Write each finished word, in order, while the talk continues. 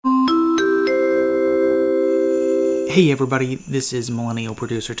Hey everybody, this is Millennial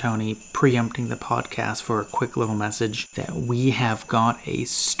Producer Tony preempting the podcast for a quick little message that we have got a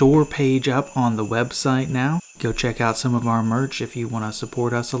store page up on the website now. Go check out some of our merch if you want to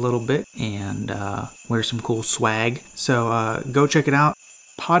support us a little bit and wear some cool swag. So go check it out,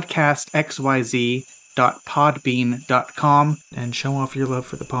 podcastxyz.podbean.com, and show off your love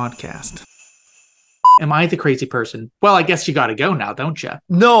for the podcast. Am I the crazy person? Well, I guess you gotta go now, don't you?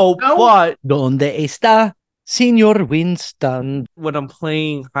 No, but ¿Dónde está Señor Winston? when I'm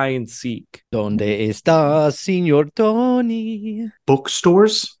playing hide and seek. ¿Dónde está Señor Tony?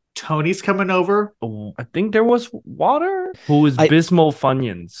 Bookstores? Tony's coming over. Oh, I think there was water. Who is I- Bismo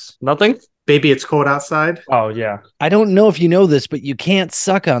Funyuns? Nothing? Baby, it's cold outside. Oh, yeah. I don't know if you know this, but you can't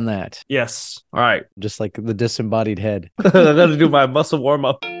suck on that. Yes. All right. Just like the disembodied head. I gotta do my muscle warm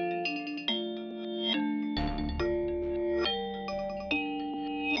up.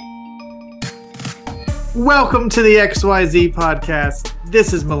 Welcome to the XYZ podcast.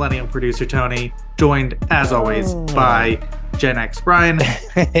 This is Millennial Producer Tony, joined as always by Gen X Brian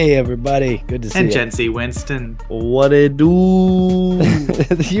Hey, everybody. Good to see and you. Gen Z Winston. What it do?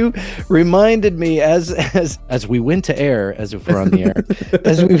 You reminded me as we went to air, as if we're on the air,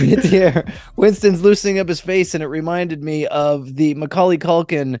 as we went to air, Winston's loosening up his face, and it reminded me of the Macaulay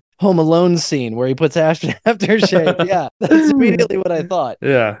Culkin Home Alone scene where he puts aftershave. Yeah, that's immediately what I thought.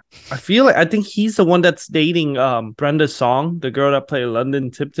 Yeah. I think he's the one that's dating Brenda Song, the girl that played London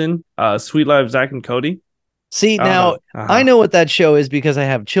Tipton, Sweet Life, Zach and Cody. See, now I know what that show is because I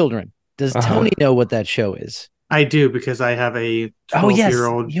have children. Does Tony know what that show is? I do because I have a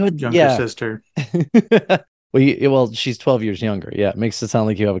 12-year-old younger sister. Well, she's 12 years younger. Yeah, it makes it sound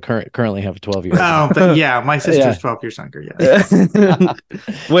like you have currently have a 12-year-old. Oh, but yeah, my sister's 12 years younger. Yeah.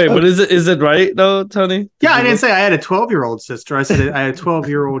 Wait, but is it right though, Tony? Yeah, I didn't say I had a 12-year-old sister. I said I had a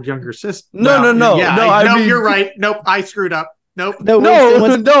 12-year-old younger sister. No. Yeah, I mean, you're right. Nope, I screwed up. Nope. No.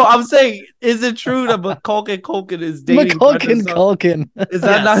 I'm saying, is it true that Macaulay Culkin is dating Brenda Song? Culkin? Is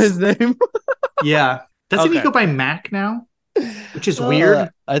that not his name? Yeah. Doesn't he go by Mac now? Which is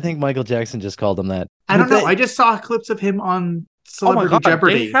weird. I think Michael Jackson just called him that. I don't know. I just saw clips of him on Celebrity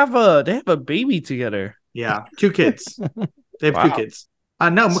Jeopardy. They have a baby together. Yeah, 2 kids. They have 2 kids.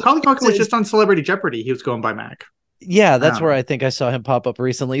 No, Macaulay Culkin was just on Celebrity Jeopardy. He was going by Mac. Yeah, that's where I think I saw him pop up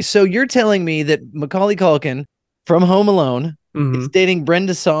recently. So you're telling me that Macaulay Culkin from Home Alone is dating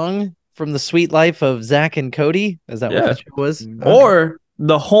Brenda Song from The Sweet Life of Zach and Cody? Is that what that show was? Or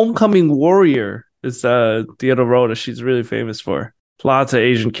The Homecoming Warrior is the other role that she's really famous for. Lots of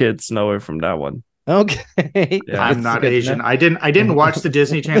Asian kids know her from that one. Okay. Yeah, I'm not Asian. I didn't watch the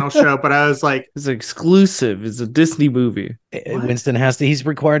Disney Channel show, but I was like, it's exclusive. It's a Disney movie. Winston he's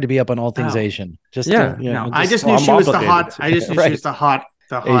required to be up on all things Asian. Just I just knew she was the hot. I just knew she was the hot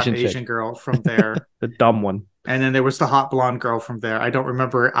Asian girl from there. The dumb one. And then there was the hot blonde girl from there. I don't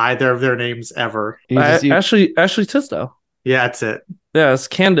remember either of their names ever. Ashley Tisdale. Yeah, that's it. Yeah, it's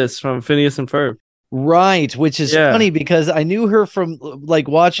Candace from Phineas and Ferb. Right, which is funny because I knew her from like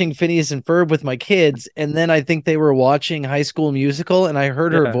watching Phineas and Ferb with my kids, and then I think they were watching High School Musical, and I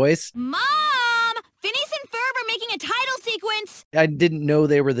heard her voice. Mom, Phineas and Ferb are making a title sequence. I didn't know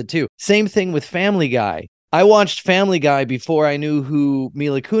they were the two. Same thing with Family Guy. I watched Family Guy before I knew who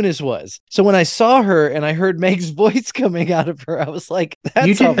Mila Kunis was. So when I saw her and I heard Meg's voice coming out of her, I was like,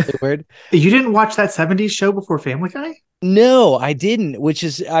 that's awfully weird. You didn't watch that 70s show before Family Guy? No, I didn't, which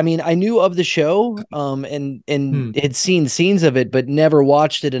is, I mean, I knew of the show and had seen scenes of it, but never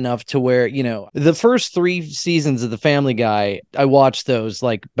watched it enough to where, the first 3 seasons of The Family Guy, I watched those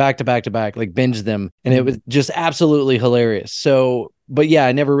like back to back to back, like binged them. And it was just absolutely hilarious. So, but yeah,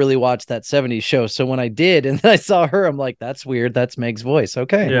 I never really watched that 70s show. So when I did, and then I saw her, I'm like, that's weird. That's Meg's voice.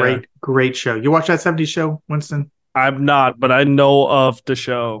 Okay. Yeah. Great show. You watch that 70s show, Winston? I'm not, but I know of the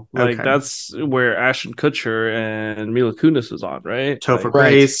show. Like that's where Ashton Kutcher and Mila Kunis was on, right? Topher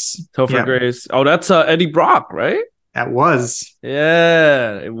Grace. Grace. Oh, that's Eddie Brock, right? That was.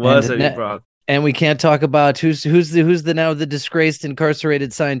 Yeah, it was Eddie Brock. And we can't talk about who's the now the disgraced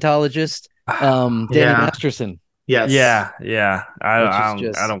incarcerated Scientologist, Danny Masterson. Yes. Yeah. I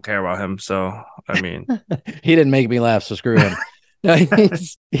don't care about him. So I mean, he didn't make me laugh, so screw him. No,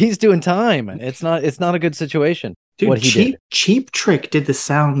 he's doing time. It's not a good situation. Dude, what he did. Cheap Trick did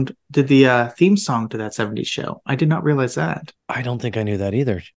the theme song to that 70s show. I did not realize that. I don't think I knew that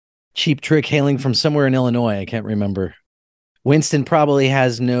either. Cheap Trick hailing from somewhere in Illinois. I can't remember. Winston probably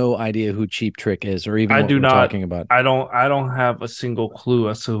has no idea who Cheap Trick is, or even what we're talking about. I don't have a single clue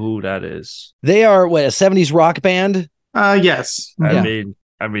as to who that is. They are a 70s rock band? Yes. I mean,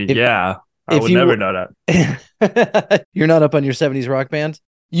 yeah. I would never know that. You're not up on your 70s rock band?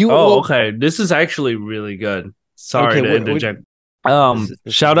 Okay. This is actually really good. Sorry Okay, to interject.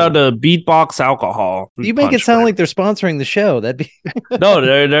 Shout out to Beatbox Alcohol. You make it sound like they're sponsoring the show. That'd be no.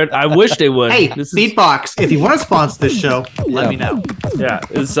 They're, I wish they would. Hey, Beatbox, if you want to sponsor this show, let me know. Yeah,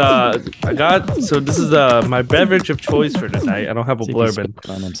 it's I got this is my beverage of choice for tonight. I don't have a bourbon.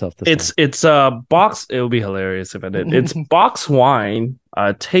 On himself this it's box. It would be hilarious if I did. It's box wine.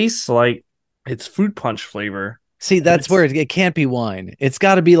 Tastes like it's fruit punch flavor. See, that's where it can't be wine. It's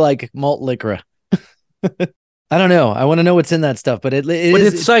got to be like malt liquor. I don't know. I want to know what's in that stuff, but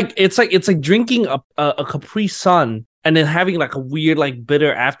it's like drinking a Capri Sun and then having like a weird like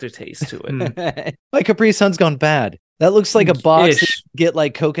bitter aftertaste to it. Like Capri Sun's gone bad. That looks like a box that you get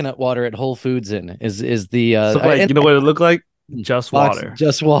like coconut water at Whole Foods in. Is the you know what it looked like? Just water.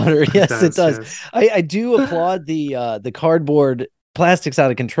 Just water. Yes, it does. Yes. I do applaud the cardboard. Plastic's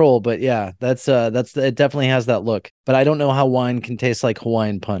out of control, but yeah, that's it definitely has that look. But I don't know how wine can taste like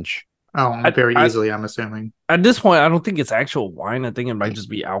Hawaiian punch. Oh, very easily, I'm assuming. At this point, I don't think it's actual wine. I think it might just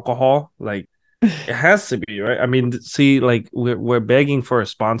be alcohol. Like, it has to be, right? I mean, see, like we're begging for a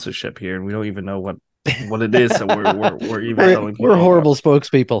sponsorship here, and we don't even know what it is. So we're even telling people. We're horrible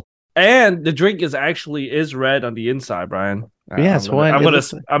spokespeople. And the drink is red on the inside, Brian. Yes, why?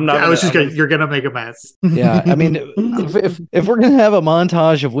 You're gonna make a mess. Yeah, I mean, if we're gonna have a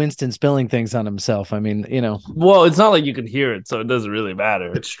montage of Winston spilling things on himself, I mean, you know. Well, it's not like you can hear it, so it doesn't really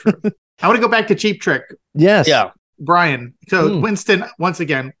matter. It's true. I want to go back to Cheap Trick. Yes. Yeah. Brian. So Winston, once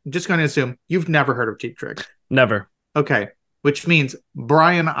again, I'm just going to assume you've never heard of Cheap Trick. Never. Okay. Which means,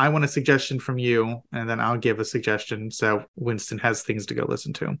 Brian, I want a suggestion from you, and then I'll give a suggestion so Winston has things to go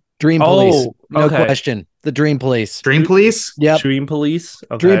listen to. Dream Police. No okay. question. The Dream Police. Dream Police? Yep. Dream Police?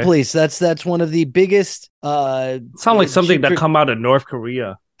 Okay. Dream Police. That's one of the biggest... sound like something that come out of North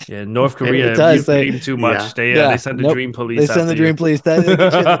Korea. Yeah, North Korea. It does. They dream too much. Yeah. They send the Dream Police. They send the Dream Police.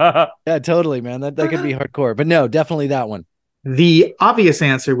 Yeah, totally, man. That could be hardcore. But no, definitely that one. The obvious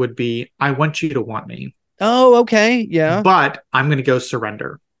answer would be, I Want You to Want Me. Oh, okay. Yeah. But I'm going to go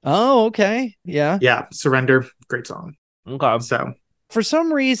Surrender. Oh, okay. Yeah. Yeah, Surrender. Great song. Okay. So, for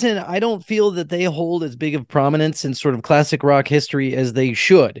some reason, I don't feel that they hold as big of prominence in sort of classic rock history as they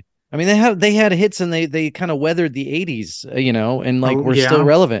should. I mean, they had hits and they kind of weathered the 80s, you know, and like we're still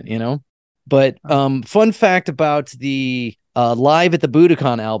relevant, you know. But fun fact about the Live at the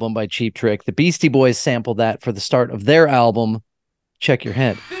Budokan album by Cheap Trick, the Beastie Boys sampled that for the start of their album, Check Your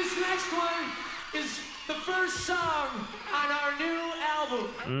Head. This next one is the first song on our new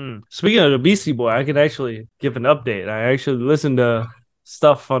album. Speaking of the Beastie Boy, I can actually give an update. I actually listened to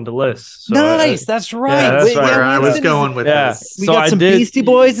stuff on the list. So nice, that's right. Yeah, that's where I was going with this. We got some Beastie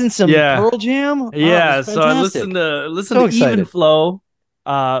Boys and some Pearl Jam. Yeah, so I listened to Even Flow.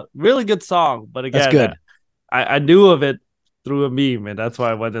 Really good song, but again, that's good. I knew of it through a meme, and that's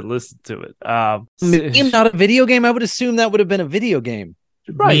why I went and listened to it. Meme, not a video game. I would assume that would have been a video game.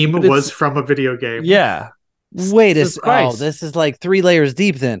 Right, meme was from a video game. Yeah. Wait, this is like 3 layers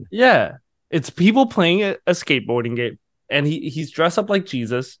deep then. Yeah, it's people playing a skateboarding game. And he's dressed up like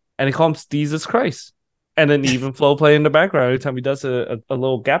Jesus, and he calls him Jesus Christ. And then Even Flow play in the background every time he does a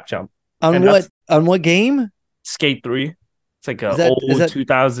little gap jump. On what game? Skate 3. It's like a old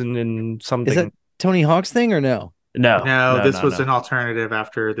 2000 and something. Is that Tony Hawk's thing or no? No, this was an alternative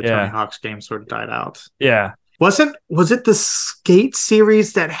after the Tony Hawk's game sort of died out. Yeah. Was it the Skate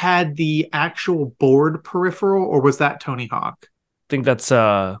series that had the actual board peripheral, or was that Tony Hawk? I think that's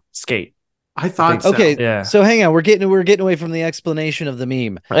Skate. I thought so. Okay, yeah. So hang on, we're getting away from the explanation of the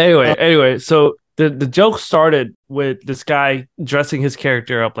meme. Anyway, so the joke started with this guy dressing his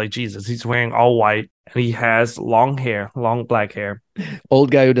character up like Jesus. He's wearing all white and he has long black hair. Old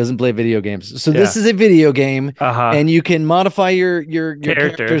guy who doesn't play video games. So this is a video game, and you can modify your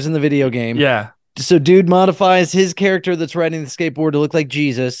characters in the video game. Yeah. So dude modifies his character that's riding the skateboard to look like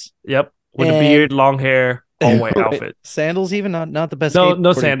Jesus. Yep, with a beard, long hair. All white outfit, sandals, even not the best.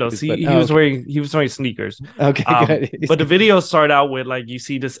 No sandals. He was wearing sneakers. Okay, good. But the video started out with like you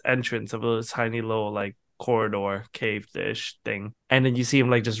see this entrance of a tiny little like corridor cave-ish thing, and then you see him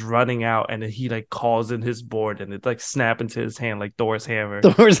like just running out, and then he like calls in his board, and it like snap into his hand like Thor's hammer.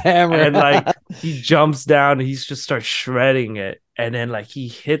 And like he jumps down, and he just starts shredding it, and then like he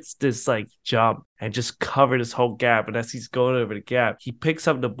hits this like jump and just covered his whole gap. And as he's going over the gap, he picks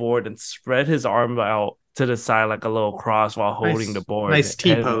up the board and spread his arm out to the side like a little cross while holding the board. Nice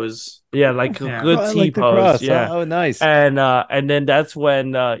T-pose. Yeah, like a good T-pose. Yeah. Oh, nice. And then that's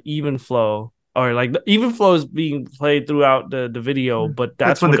when Even Flow, or like the Even Flow is being played throughout the video, but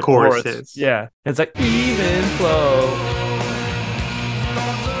that's when the chorus is. Yeah. It's like Even Flow.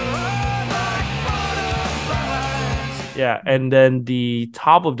 Yeah, and then the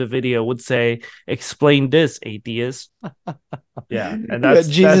top of the video would say, "Explain this, atheist." Yeah, and that's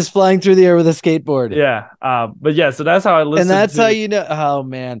Jesus flying through the air with a skateboard. Yeah, but yeah, so that's how I listened. And that's how you know. Oh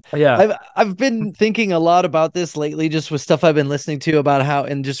man, yeah. I've been thinking a lot about this lately, just with stuff I've been listening to about how,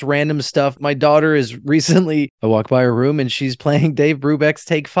 and just random stuff. My daughter is recently. I walk by her room and she's playing Dave Brubeck's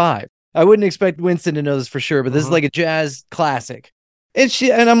Take 5. I wouldn't expect Winston to know this for sure, but this is like a jazz classic.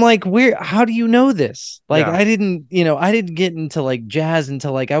 And I'm like, how do you know this? Like, Yeah. I didn't get into like jazz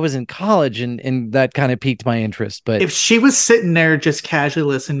until like I was in college, and that kind of piqued my interest. But if she was sitting there just casually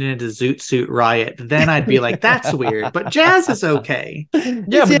listening to Zoot Suit Riot, then I'd be like, that's weird. But jazz is okay.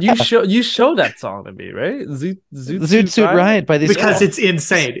 Yeah, but you show that song to me, right? Zoot Suit Riot by these because it's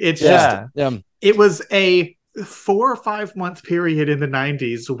insane. It's just it was a 4 or 5 month period in the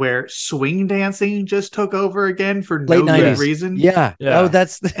 90s where swing dancing just took over again for no good reason. Yeah. Oh,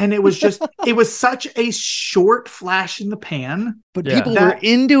 and it was such a short flash in the pan, but people were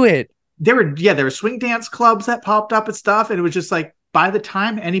into it. There were swing dance clubs that popped up and stuff, and it was just like, by the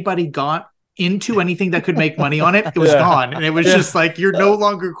time anybody got into anything that could make money on it, it was gone, and it was just like, you're no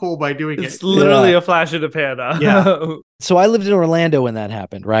longer cool by doing it's literally a flash in the pan. So I lived in Orlando when that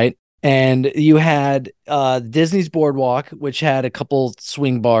happened, right? And you had Disney's Boardwalk, which had a couple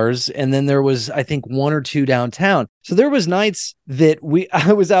swing bars, and then there was, I think, 1 or 2 downtown. So there was nights that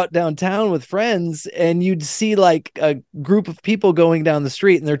I was out downtown with friends, and you'd see like a group of people going down the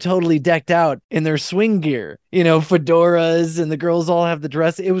street, and they're totally decked out in their swing gear, fedoras, and the girls all have the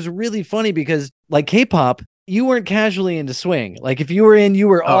dress. It was really funny because, like K-pop, you weren't casually into swing. Like if you were in, you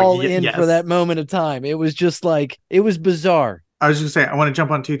were all in for that moment of time. It was just like, it was bizarre. I was just saying, I want to jump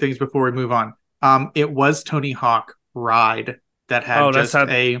on 2 things before we move on. It was Tony Hawk Ride that had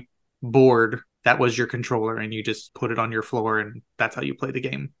a board that was your controller, and you just put it on your floor, and that's how you play the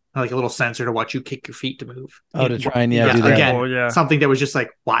game. Like a little sensor to watch you kick your feet to move. Oh, to try and do that. Again, something that was just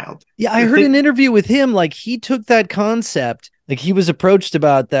like wild. Yeah, I heard an interview with him. Like he took that concept, like he was approached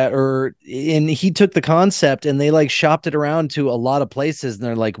about that, and he took the concept and they like shopped it around to a lot of places, and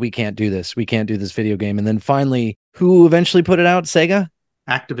they're like, we can't do this video game. And then finally, who eventually put it out? Sega?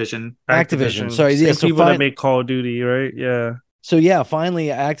 Activision. Sorry, yeah. So people that make Call of Duty, right? Yeah. So yeah, finally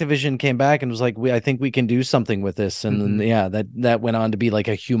Activision came back and was like, I think we can do something with this. And then, that went on to be like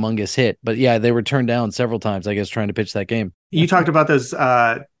a humongous hit. But yeah, they were turned down several times, I guess, trying to pitch that game. You talked about those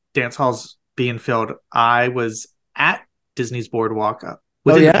dance halls being filled. I was at Disney's Boardwalk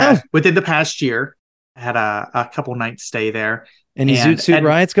within the past year. I had a couple nights stay there. Any Zoot Suit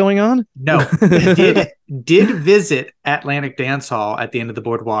riots going on? No. did visit Atlantic Dance Hall at the end of the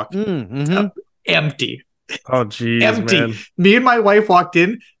boardwalk. Empty. Oh, geez, empty. Man. Me and my wife walked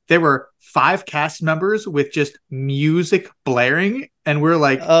in. There were 5 cast members with just music blaring, and we're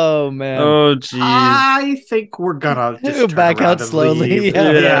like, "Oh man, oh geez." I think we're gonna just back out slowly.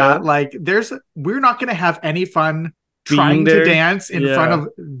 Yeah, like we're not gonna have any fun trying to dance in front of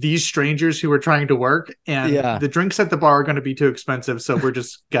these strangers who are trying to work, and the drinks at the bar are going to be too expensive, so we're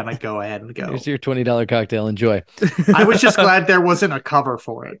just gonna go ahead and go. Here's your $20 cocktail. Enjoy. I was just glad there wasn't a cover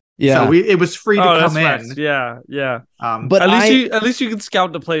for it. Yeah, so it was free to come in. Nice. Yeah. But at least you can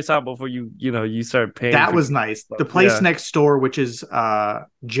scout the place out before you start paying. That was nice. The place next door, which is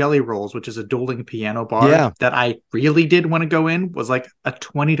Jelly Rolls, which is a dueling piano bar that I really did want to go in, was like a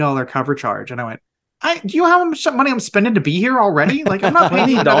 $20 cover charge, and I went, do you know how much money I'm spending to be here already? Like, I'm not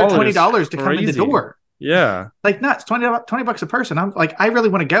paying another $20 to come in the door. Yeah. Like, nuts. $20 a person. I'm like, I really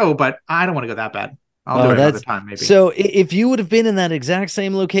want to go, but I don't want to go that bad. I'll do it another time, maybe. So if you would have been in that exact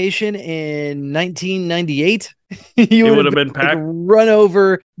same location in 1998, you would have been packed, run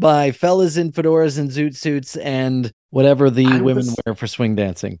over by fellas in fedoras and zoot suits and whatever the women wear for swing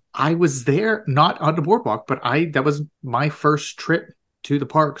dancing. I was there, not on the boardwalk, but that was my first trip to the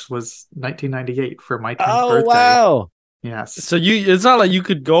parks was 1998 for my 10th birthday. Oh, wow. Yes. So it's not like you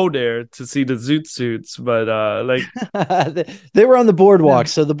could go there to see the zoot suits, but like they were on the boardwalk.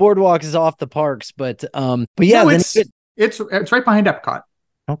 So the boardwalk is off the parks, but yeah, no, it's right behind Epcot.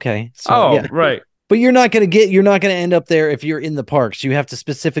 Okay. So, right. But you're not going to end up there if you're in the parks. You have to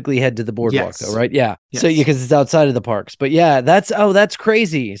specifically head to the boardwalk, though, right? Yeah. Yes. So because it's outside of the parks. But yeah, that's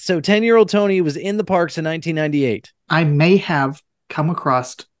crazy. So 10-year-old Tony was in the parks in 1998. I may have come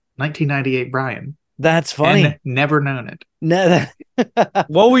across 1998 Brian. That's funny. And never known it. No.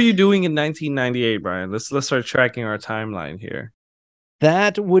 What were you doing in 1998, Brian? Let's start tracking our timeline here.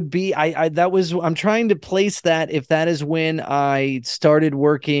 That would be I'm trying to place that if that is when I started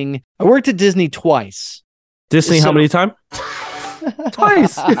working. I worked at Disney twice. How many times?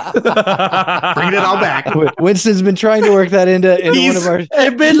 Twice. Bringing it all back. Winston's been trying to work that into one of our.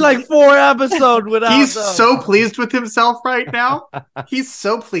 It's been like 4 episodes without. He's them. so pleased with himself right now. He's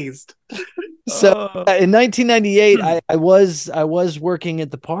so pleased. So in 1998, I was working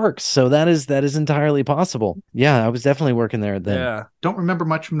at the parks, so that is entirely possible. Yeah, I was definitely working there then. Yeah. Don't remember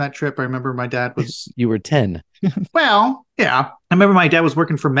much from that trip. I remember my dad was. You were 10. Well, yeah. I remember my dad was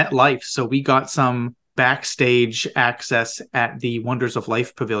working for MetLife, so we got some backstage access at the Wonders of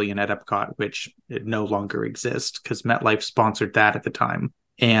Life Pavilion at Epcot, which it no longer exists because MetLife sponsored that at the time.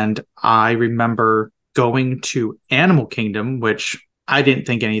 And I remember going to Animal Kingdom, which I didn't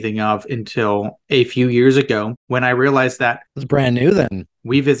think anything of until a few years ago when I realized that It was brand new then.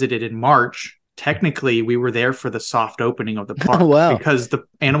 we visited in March. Technically, we were there for the soft opening of the park. Oh, wow. Because the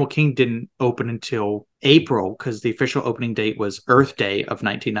Animal Kingdom didn't open until April because the official opening date was Earth Day of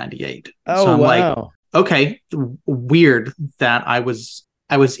 1998. Oh, so I'm wow. like, okay, weird that I was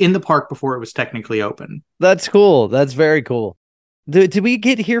in the park before it was technically open. That's cool. That's very cool. Did we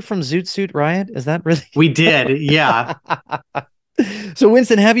get here from Zoot Suit Riot? Is that really? We did, yeah. So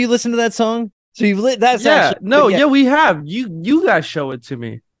Winston, have you listened to that song? So you've lit. That's actually we have. You guys show it to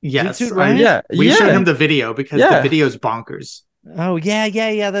me. Yes, Zoot Suit Riot? Yeah, we yeah. showed him the video because the video's bonkers. Oh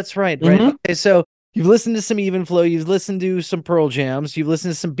yeah. That's right. Right. Mhm. Okay, so you've listened to some Even Flow. You've listened to some Pearl Jams. You've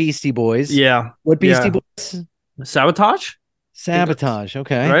listened to some Beastie Boys. Yeah. What Beastie Yeah. Boys? Sabotage. Sabotage.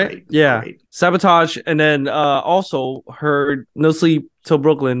 Okay. Right? Yeah. Right. Sabotage, and then also heard No Sleep Till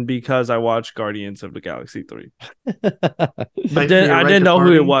Brooklyn because I watched Guardians of the Galaxy 3. But then I didn't know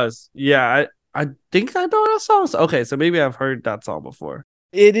who it was. Yeah, I think I know that song. Okay, so maybe I've heard that song before.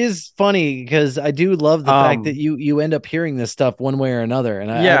 It is funny because I do love the fact that you end up hearing this stuff one way or another, and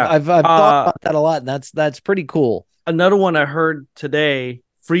I've thought about that a lot, and that's pretty cool. Another one I heard today,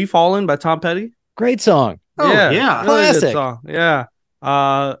 "Free Fallin'" by Tom Petty. Great song. Oh, yeah. really good Classic. song. Yeah.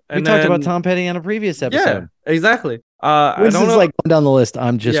 We talked about Tom Petty on a previous episode. Yeah, exactly. This is know. like going down the list.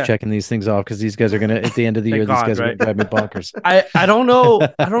 I'm just Yeah. checking these things off because these guys are gonna at the end of the year. Thank These guys God, are gonna drive me bonkers. I don't know.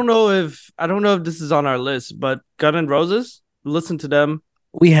 I don't know if this is on our list, but Gun N' Roses. Listen to them.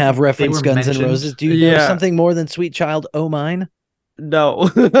 We have referenced were Guns N' mentioned. Roses. Do you know Yeah. something more than Sweet Child O' Mine? No.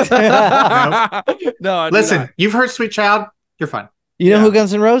 No. I do Listen, not. you've heard Sweet Child. You're fine. You know Yeah. who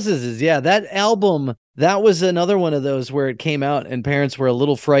Guns N' Roses is? Yeah, that album, that was another one of those where it came out and parents were a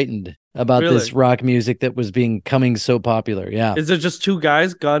little frightened about Really? this rock music that was becoming so popular. Yeah. Is it just two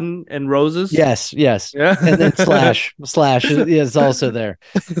guys, Gun and Roses? Yes. Yeah. And then Slash is also there.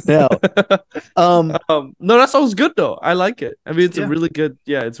 No. No, that sounds good though. I like it. I mean, it's a Yeah. really good.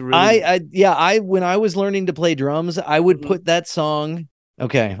 Yeah, it's a really. I when I was learning to play drums, I would Mhm. put that song.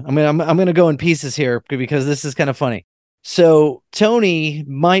 Okay, I'm gonna go in pieces here because this is kind of funny. So Tony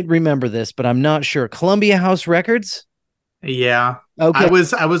might remember this, but I'm not sure. Columbia House Records. Yeah. Okay.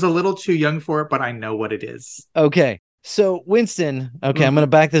 I was a little too young for it, but I know what it is. Okay. So Winston. Okay, I'm Mhm. gonna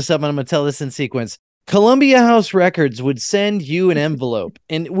back this up and I'm gonna tell this in sequence. Columbia House Records would send you an envelope,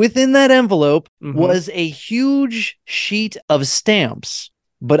 and within that envelope Mhm. was a huge sheet of stamps.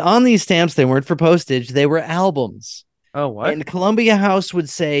 But on these stamps, they weren't for postage; they were albums. Oh, what? And Columbia House would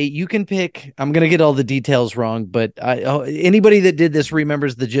say, you can pick, I'm going to get all the details wrong, but anybody that did this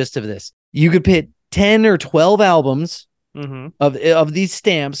remembers the gist of this. You could pick 10 or 12 albums Mm-hmm. of these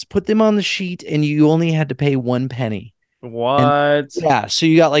stamps, put them on the sheet, and you only had to pay 1 penny. What? Yeah. So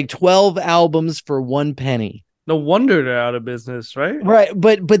you got like 12 albums for 1 penny. No wonder they're out of business, right? Right.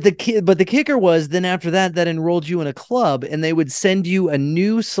 But the kicker was then after that enrolled you in a club, and they would send you a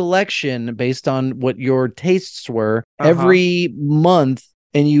new selection based on what your tastes were every month.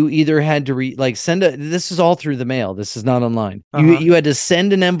 And you either had to this is all through the mail. This is not online. You had to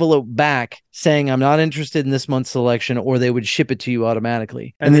send an envelope back saying, I'm not interested in this month's selection, or they would ship it to you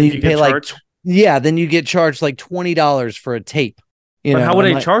automatically. And then you pay then you get charged like $20 for a tape. But how would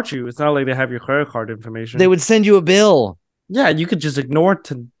they charge you? It's not like they have your credit card information. They would send you a bill. Yeah, you could just ignore it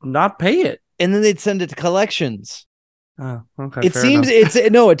to not pay it. And then they'd send it to collections. Oh, okay. It seems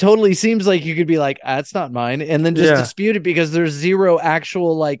it totally seems like you could be like, that's not mine, and then just dispute it because there's zero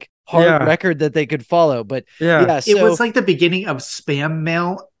actual like hard record that they could follow. But so, it was like the beginning of spam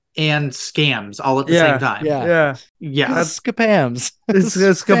mail and scams all at the same time. Yeah. Scapams. It's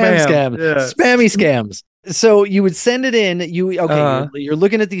Spam scam. scams. Yeah. Spammy scams. So you would send it in. You're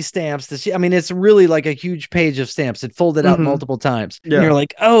looking at these stamps. It's really like a huge page of stamps. It folded out multiple times. Yeah. And you're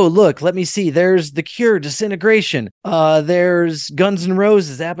like, oh, look, let me see. There's The Cure, Disintegration. There's Guns N'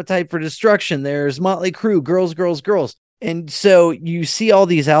 Roses, Appetite for Destruction. There's Motley Crue, Girls, Girls, Girls. And so you see all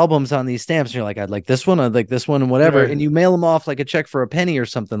these albums on these stamps, and you're like, I'd like this one, and whatever. Right. And you mail them off like a check for a penny or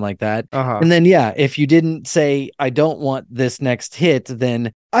something like that. Uh-huh. And then, yeah, if you didn't say, I don't want this next hit,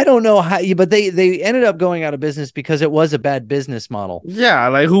 then I don't know how you, but they ended up going out of business because it was a bad business model. Yeah,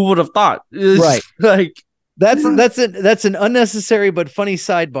 like who would have thought? Right. Like that's an unnecessary but funny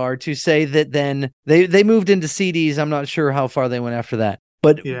sidebar to say that then they moved into CDs. I'm not sure how far they went after that.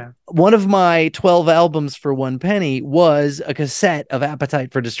 But Yeah. one of my 12 albums for 1 penny was a cassette of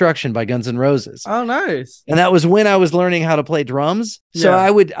Appetite for Destruction by Guns N' Roses. oh, nice. And that was when I was learning how to play drums. So Yeah.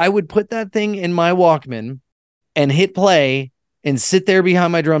 I would put that thing in my Walkman and hit play and sit there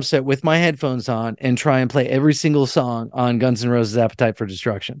behind my drum set with my headphones on and try and play every single song on Guns N' Roses' Appetite for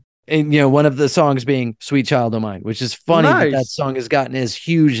Destruction. And, one of the songs being Sweet Child O' Mine, which is funny that Nice. song has gotten as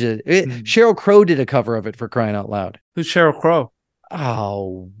huge. Sheryl Crow did a cover of it, for crying out loud. Who's Sheryl Crow?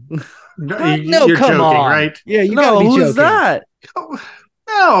 Oh, No, no, you're come joking, on. right? Yeah, you no, gotta be who's joking. that?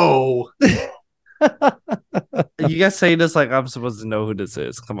 No. You guys say this like I'm supposed to know who this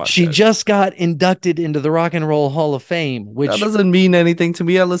is. Come on. She guys. just got inducted into the Rock and Roll Hall of Fame, that which doesn't mean anything to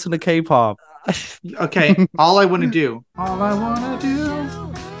me. I listen to K-pop. Okay, all I want to do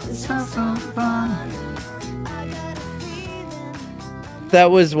is have some fun. that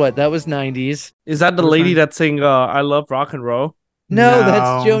was 90s. Is that the Who's lady that? that sing I Love Rock and Roll? No, No.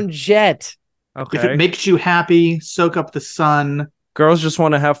 that's Joan Jett. Okay. If it makes you happy, soak up the sun. Girls Just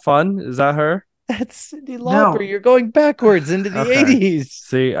Want to Have Fun. Is that her? That's Cyndi Lauper. No. You're going backwards into the Okay. 80s.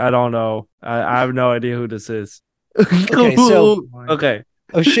 See, I don't know. I have no idea who this is. Okay, so Okay.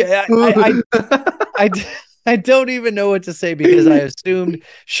 oh shit, I don't even know what to say because I assumed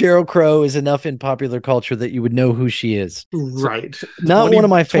Sheryl Crow is enough in popular culture that you would know who she is. Right. Not one of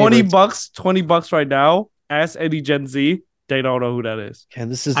my favorites. $20 right now. Ask any Gen Z. They don't know who that is. Okay,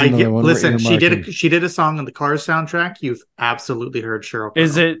 this is another one. Listen, where she did a song on the Cars soundtrack. You've absolutely heard Sheryl Crow.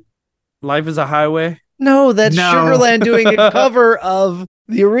 Is it Life is a Highway? No, that's No. Sugarland doing a cover of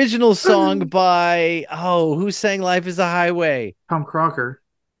the original song by who sang "Life Is a Highway"? Tom Crocker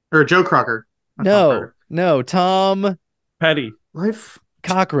or Joe Crocker? Not Tom No, Crocker. no, Tom Petty. Life.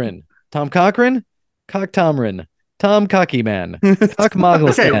 Cochran, Tom Cochran, Cock Tomrin, Tom Cocky Man, Cock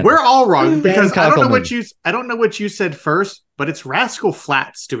Mogglestan. Okay, we're all wrong because Dan I don't know Cockelman. what you said first, but it's Rascal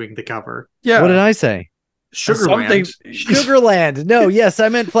Flatts doing the cover. Yeah. What did I say? Sugarland. Sugarland. No, yes, I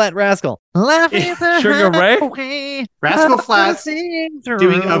meant Flat Rascal. Life is a Sugar Ray? highway, Rascal Flatts passing doing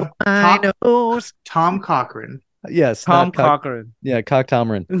through a my nose. Tom Cochran. Yes, Tom not Cock- Cochran. Yeah, Cock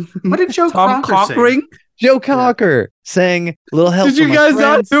Tomrin. What did Joe Tom Crocker Cochran? sing? Joe Cocker sang "Little Help." Did you from My guys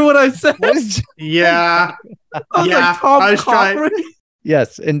not Friends. hear what I said? What is- Yeah. I was Yeah, like, Tom I was trying- Cochran?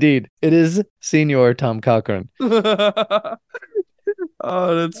 Yes, indeed, it is Senior Tom Cochran.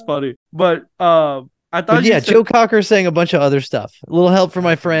 Oh, that's funny. But I thought But you yeah, said- Joe Cocker sang a bunch of other stuff. A little help for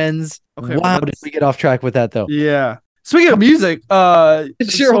my friends. Okay, Wow, well, did we get off track with that though? Yeah. Speaking of music,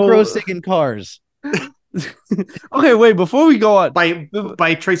 Cheryl Crow singing Cars. Okay, wait, before we go on,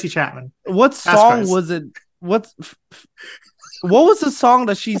 by Tracy Chapman. what Fast song Cars. was it? What was the song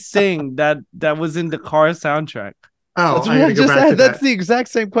that she sang that was in the car soundtrack? Oh, That's I what gotta I go just back asked. to That's that. the exact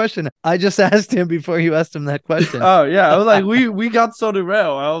same question. I just asked him before you asked him that question. Oh yeah, I was like, we got so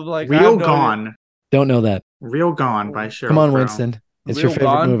derailed. I was like, I Real have no idea. Gone. Don't know that. Real Gone by Sheryl Come on, Crow. Winston. It's Real your favorite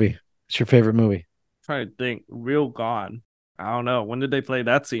Gone? movie. It's your favorite movie. Trying to think, Real Gone. I don't know. When did they play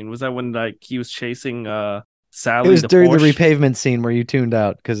that scene? Was that when like he was chasing Sally? It was during the Porsche? repavement scene where you tuned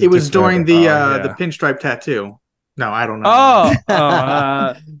out because It was during the Oh, the yeah. pinstripe tattoo. No, I don't know. Oh,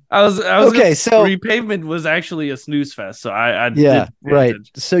 I was Okay, so- repavement was actually a snooze fest, so I Yeah, did pay right.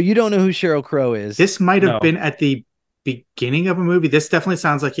 attention. So you don't know who Sheryl Crow is. This might have No. been at the beginning of a movie. This definitely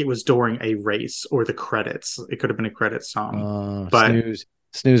sounds like it was during a race or the credits. It could have been a credit song. But-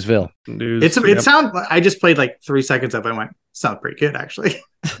 Snoozeville. News, It yep. sounds. I just played like 3 seconds of it and went, sounds pretty good actually.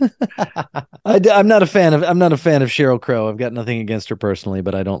 I'm not a fan of Sheryl Crow. I've got nothing against her personally,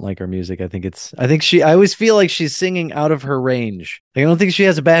 but I don't like her music. I always feel like she's singing out of her range. Like, I don't think she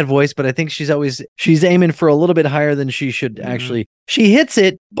has a bad voice, but I think she's aiming for a little bit higher than she should actually. She hits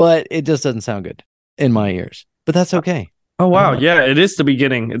it, but it just doesn't sound good in my ears. But that's okay. Oh wow, yeah, it is the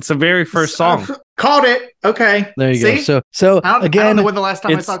beginning. It's the very first song. Called it. Okay. There you See? go. So I don't again, know when the last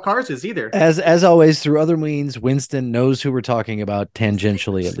time I it's- saw Cars is either. as always, through other means, Winston knows who we're talking about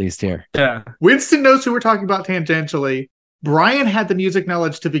tangentially, at least here. Yeah. Winston knows who we're talking about tangentially. Brian had the music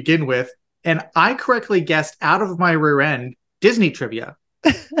knowledge to begin with, and I correctly guessed out of my rear end Disney trivia.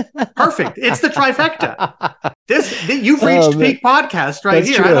 Perfect. It's the trifecta. You've reached man. peak podcast right That's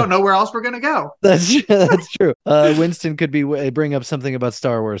here. true. I don't know where else we're gonna go. That's true. Winston could bring up something about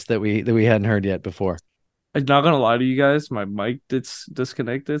Star Wars that we hadn't heard yet before. I'm not gonna lie to you guys, my mic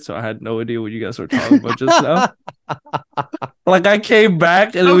disconnected, so I had no idea what you guys were talking about just now. Like I came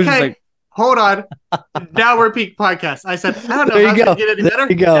back and it was just Okay, like, hold on. Now we're peak podcast. I said, I don't know There how you to go. get any There better.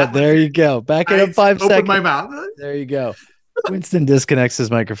 you go. That was There it. you go. Back it I up 5 opened seconds. my mouth. There you go. Winston disconnects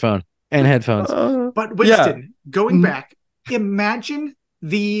his microphone and headphones. But yeah. Winston, going Mhm. back, imagine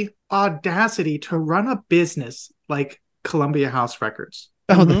the audacity to run a business like Columbia House Records,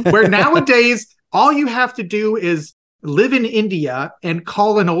 Oh, where nowadays all you have to do is live in India and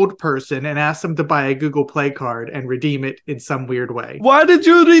call an old person and ask them to buy a Google Play card and redeem it in some weird way. Why did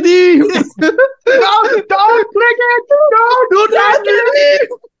you redeem? No, don't click it! No, do not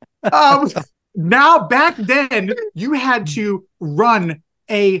redeem! Now, back then, you had to run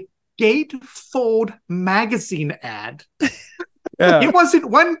a gatefold magazine ad. Yeah. It wasn't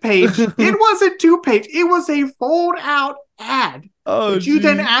one page. It wasn't 2 page. It was a fold out ad. Oh, But you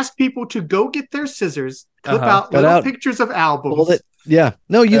then geez. asked people to go get their scissors, clip Uh-huh. out Cut little out. pictures of albums. Hold it. Yeah.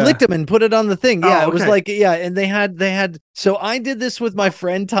 No, you Yeah. licked them and put it on the thing. Yeah, Oh, it was okay. like, yeah, and they had so I did this with my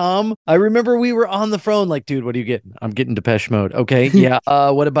friend Tom. I remember we were on the phone like, dude, what are you getting? I'm getting Depeche Mode. Okay. Yeah.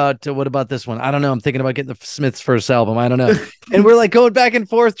 What about this one? I don't know. I'm thinking about getting the Smiths' first album. I don't know. And we're like going back and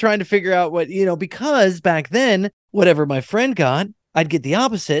forth trying to figure out what, because back then, whatever my friend got, I'd get the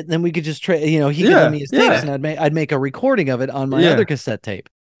opposite, and then we could just trade, he could lend me his tapes, and I'd make a recording of it on my other cassette tape.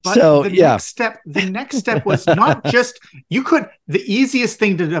 But So the next step was not just the easiest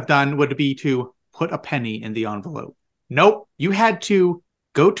thing to have done would be to put a penny in the envelope. Nope. You had to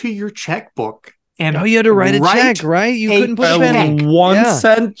go to your checkbook and you had to write a check, right? You couldn't put a penny. 1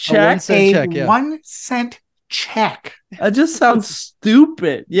 cent check. 1 cent check, yeah. 1 cent check. That just sounds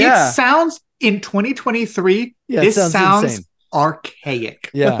stupid. Yeah. It sounds in 2023. Yeah, it this sounds insane.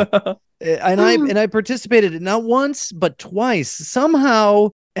 archaic. Yeah. And I participated in not once but twice somehow,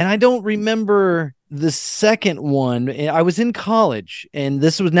 and I don't remember the second one. I was in college, and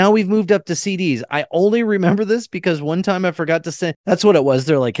now we've moved up to CDs. I only remember this because one time I forgot to send. That's what it was.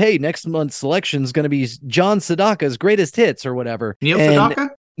 They're like, "Hey, next month's selection is going to be John Sedaka's greatest hits or whatever." Neil Sedaka?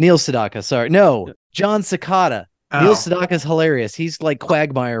 Neil Sedaka. Sorry, no, John Cicada. Oh. Neil Sedaka's hilarious. He's like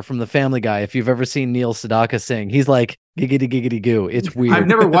Quagmire from The Family Guy. If you've ever seen Neil Sedaka sing, he's like giggity giggity goo. It's weird. I've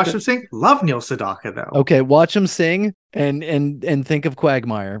never watched him sing. Love Neil Sedaka though. Okay, watch him sing and think of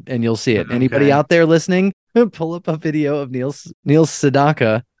Quagmire, and you'll see it. Okay. Anybody out there listening, pull up a video of Neil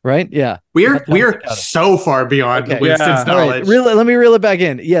Sedaka. Right? Yeah. We're so far beyond Winston's knowledge. Really, let me reel it back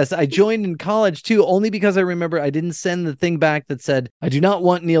in. Yes, I joined in college too, only because I remember I didn't send the thing back that said, I do not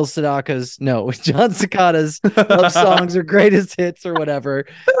want Neil Sedaka's, no, John Cicada's love songs or greatest hits or whatever.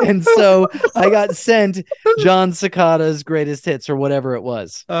 And so I got sent John Cicada's greatest hits or whatever it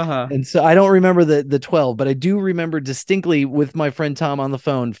was. Uh-huh. And so I don't remember the 12, but I do remember distinctly with my friend Tom on the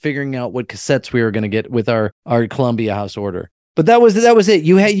phone, figuring out what cassettes we were going to get with our Columbia House order. But that was it.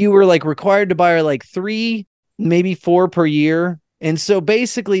 You were like required to buy like 3, maybe 4 per year. And so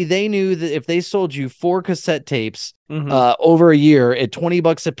basically they knew that if they sold you 4 cassette tapes over a year at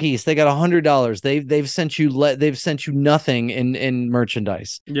 $20 a piece, they got $100. They've sent you nothing in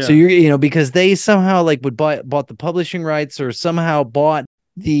merchandise. Yeah. So you're because they somehow like bought the publishing rights or somehow bought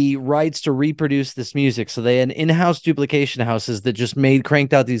the rights to reproduce this music. So they had in-house duplication houses that just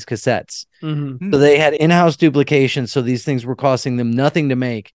cranked out these cassettes. Mm-hmm. So they had in-house duplication. So these things were costing them nothing to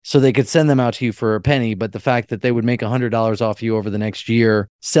make. So they could send them out to you for a penny. But the fact that they would make $100 off you over the next year,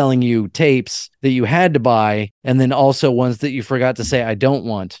 selling you tapes that you had to buy, and then also ones that you forgot to say, I don't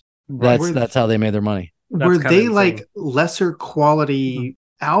want. That's how they made their money. Were they like lesser quality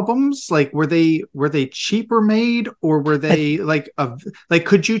albums? Like were they cheaper made, or were they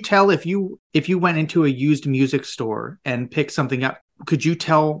could you tell if you went into a used music store and picked something up, could you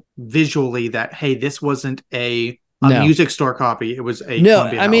tell visually that, hey, this wasn't a music store copy, it was a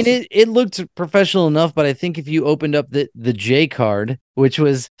Columbia I House? mean it looked professional enough, but I think if you opened up the J card, which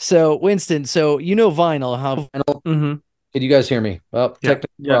was Winston, vinyl, how vinyl. Mm-hmm. Did you guys hear me? Well, technical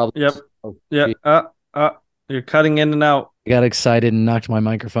problems. Yep. Yeah. You're cutting in and out. I got excited and knocked my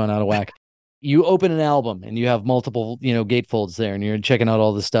microphone out of whack. You open an album and you have multiple, gatefolds there, and you're checking out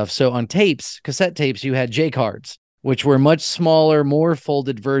all the stuff. So on cassette tapes, you had J cards, which were much smaller, more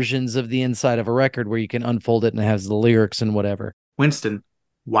folded versions of the inside of a record where you can unfold it and it has the lyrics and whatever. Winston,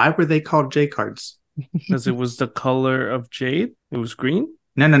 why were they called J cards? Because it was the color of jade. It was green.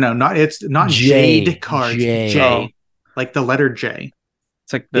 No, it's not J, jade cards. J. J, like the letter J.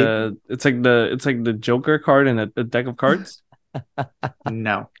 It's like the Joker card in a deck of cards.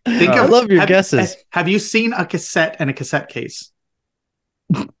 No. I love your guesses. Have you seen a cassette and a cassette case?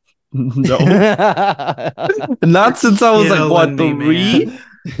 No. Not since I was like, what, 3?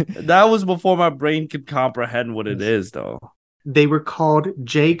 That was before my brain could comprehend what it is, though. They were called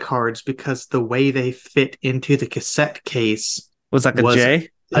J cards because the way they fit into the cassette case Was like a was J?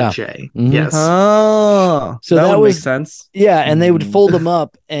 a J. Mhm. Yes. Oh, So that that would was- make sense. Yeah, and they would Mm. fold them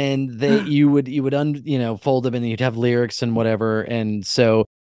up, and you would fold them, and you'd have lyrics and whatever. And so,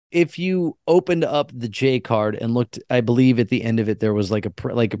 if you opened up the J card and looked, I believe at the end of it there was like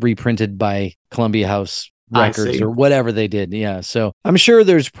like reprinted by Columbia House I Records see. or whatever they did. Yeah, so I'm sure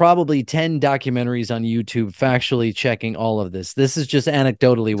there's probably 10 documentaries on YouTube factually checking all of this. This is just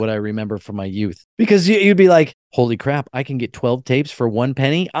anecdotally what I remember from my youth, because you'd be like, "Holy crap! I can get 12 tapes for 1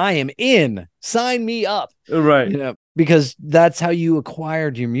 penny. I am in. Sign me up." Right. You know, because that's how you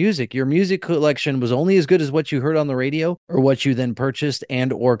acquired your music. Your music collection was only as good as what you heard on the radio or what you then purchased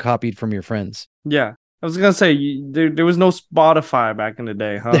and or copied from your friends. Yeah. I was going to say, there was no Spotify back in the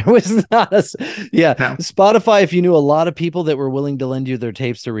day, huh? There was not No. Spotify, if you knew a lot of people that were willing to lend you their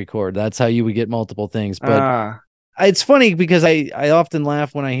tapes to record, that's how you would get multiple things. But it's funny because I often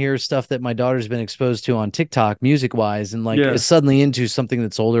laugh when I hear stuff that my daughter's been exposed to on TikTok music wise and is suddenly into something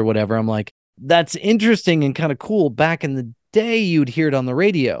that's old or whatever. I'm like, that's interesting and kind of cool. Back in the day, you'd hear it on the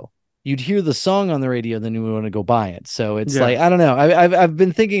radio. You'd hear the song on the radio, then you would want to go buy it. So it's like, I don't know. I've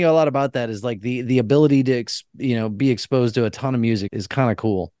been thinking a lot about that. Is like the ability to be exposed to a ton of music is kind of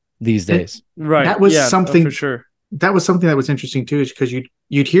cool these days. Right. That was something for sure. That was something that was interesting too, is because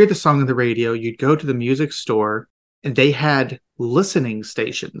you'd hear the song on the radio, you'd go to the music store, and they had listening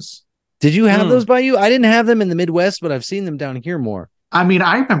stations. Did you have those by you? I didn't have them in the Midwest, but I've seen them down here more. I mean,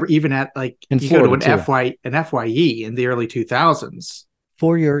 I remember even at like In you go to Florida, an FYE in the early 2000s.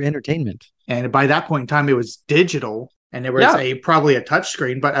 For your entertainment. And by that point in time, it was digital and there was probably a touch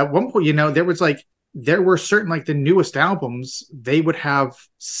screen. But at one point, there were certain, like the newest albums, they would have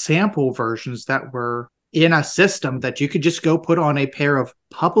sample versions that were in a system that you could just go put on a pair of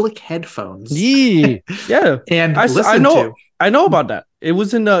public headphones. Yeah. And I know about that. It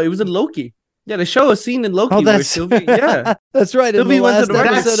was in Loki. Yeah, they show a scene in Loki where Sylvie, that's right. Sylvie in the went to last the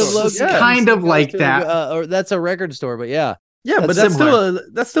episode record of store. Loki, It's kind of like that. Or that's a record store, but yeah. Yeah, but that's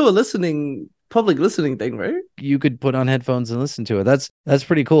still a public listening thing, right? You could put on headphones and listen to it. That's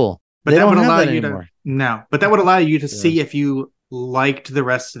pretty cool. But they that don't would have allow that you anymore. but that would allow you to see if you liked the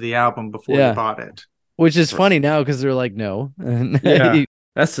rest of the album before you bought it. Which is funny now because they're like, no. Yeah.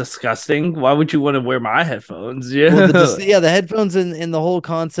 That's disgusting. Why would you want to wear my headphones? Yeah. Well, the headphones and the whole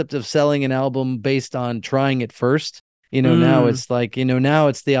concept of selling an album based on trying it first. Now it's like, now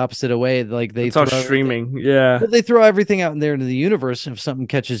it's the opposite way. Like it's all streaming. Yeah. Well, they throw everything out in there into the universe. And if something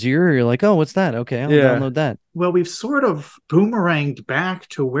catches your ear, you're like, oh, what's that? Okay, I'll download that. Well, we've sort of boomeranged back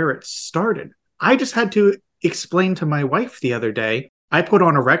to where it started. I just had to explain to my wife the other day. I put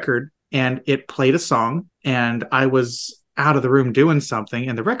on a record and it played a song and I was out of the room doing something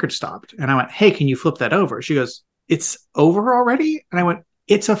and the record stopped. And I went, hey, can you flip that over? She goes, it's over already? And I went,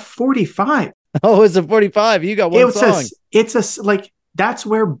 it's a 45. Oh, it's a 45. You got one song. That's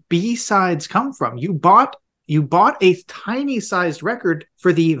where B-sides come from. You bought a tiny sized record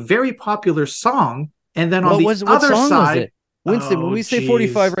for the very popular song. And then on the other side, Winston, when we say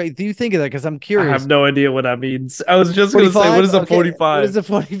 45, right? Do you think of that? Because I'm curious. I have no idea what that means. I was just going to say, what is a 45? What is a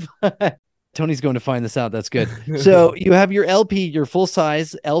 45? Tony's going to find this out. That's good. So you have your LP, your full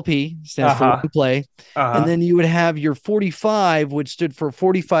size LP stands for long play. And then you would have your 45, which stood for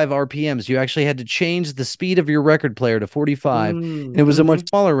 45 RPMs. You actually had to change the speed of your record player to 45. And it was a much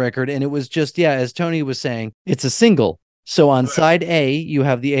smaller record. And it was just, as Tony was saying, it's a single. So on side A, you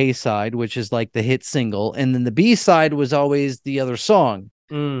have the A side, which is like the hit single. And then the B side was always the other song.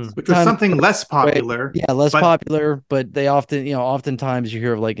 Which was something less popular. Yeah, less popular, but they often, oftentimes you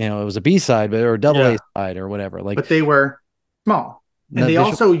hear of it was a B side, or a double A side or whatever. But they were small. And they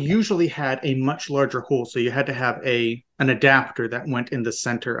also usually had a much larger hole. So you had to have an adapter that went in the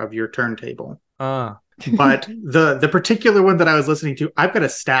center of your turntable. But the particular one that I was listening to, I've got a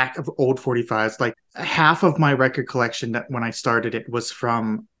stack of old 45s. Like half of my record collection that when I started it was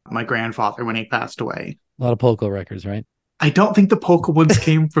from my grandfather when he passed away. A lot of polka records, right? I don't think the polka ones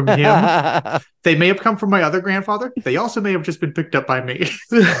came from him. They may have come from my other grandfather. They also may have just been picked up by me.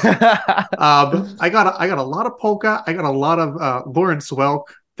 I got a lot of polka. I got a lot of Lawrence Welk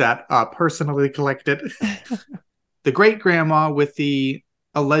that personally collected. The great grandma with the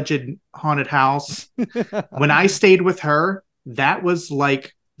alleged haunted house. When I stayed with her, that was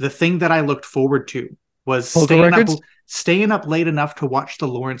like the thing that I looked forward to was staying up late enough to watch the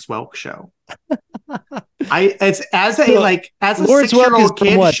Lawrence Welk show. As a 6-year-old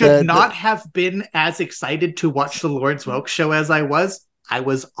kid should not have been as excited to watch the Lawrence Welk show as I was. I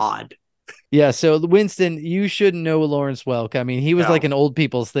was odd. Yeah, so Winston, you shouldn't know Lawrence Welk. I mean, he was No. like an old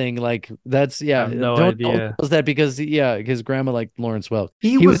people's thing. Like that's I yeah. have no Don't idea. knows that because his grandma liked Lawrence Welk.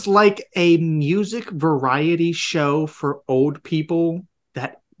 He was like a music variety show for old people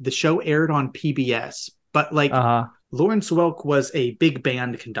that the show aired on PBS. But like Lawrence Welk was a big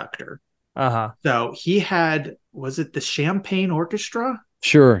band conductor. So he had, was it the Champagne Orchestra?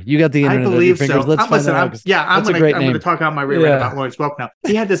 Sure, you got the internet. I believe at your fingers. so. Let's find that out. I'm gonna talk out my rear end about Lawrence Welk now.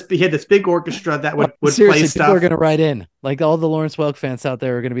 He had this big orchestra that would seriously, play stuff. People are gonna write in. Like all the Lawrence Welk fans out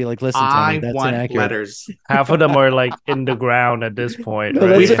there are gonna be like, listen, Tony, that's want inaccurate. letters. Half of them are like in the ground at this point. No,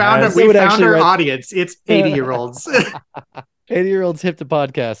 right? We found our write- audience. It's 80-year-olds. 80-year-olds hip the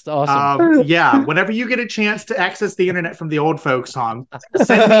podcast. Awesome. Yeah, whenever you get a chance to access the internet from the old folk song,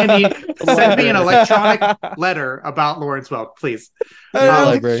 send me an electronic letter about Lawrence Welk, please.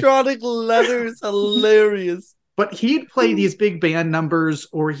 Electronic letters, hilarious. But he'd play these big band numbers,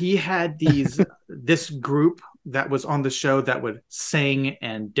 or he had this group that was on the show that would sing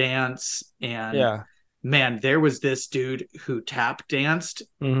and dance. And man, there was this dude who tap danced.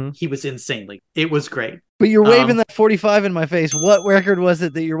 He was insanely. It was great. But you're waving that 45 in my face. What record was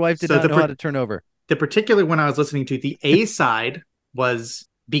it that your wife did not know how to turn over? The particular one I was listening to, the A side was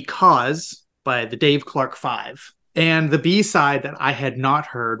Because by the Dave Clark Five. And the B side that I had not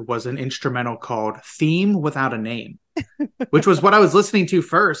heard was an instrumental called Theme Without a Name, which was what I was listening to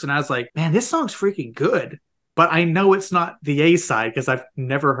first. And I was like, man, this song's freaking good. But I know it's not the A side because I've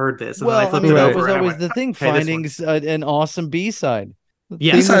never heard this. And then I flipped it over. That was always the thing, hey, finding an awesome B side.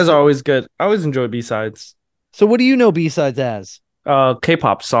 Yeah, B-sides are always good. I always enjoy B-sides. So what do you know B-sides as?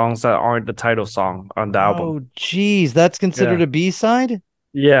 K-pop songs that aren't the title song on the album. Oh, geez, that's considered a B-side?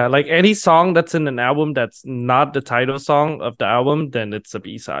 Yeah, like any song that's in an album that's not the title song of the album, then it's a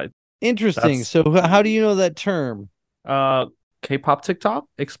B-side. Interesting. So how do you know that term? K-pop TikTok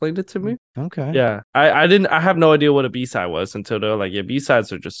explained it to me. Okay. Yeah, I have no idea what a B-side was until they're like, yeah,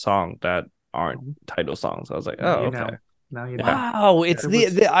 B-sides are just songs that aren't title songs. I was like, oh, okay. Now you know. Wow, it's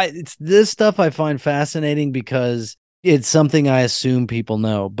it's this stuff I find fascinating because it's something I assume people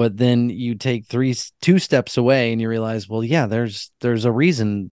know, but then you take two steps away and you realize, well, yeah, there's a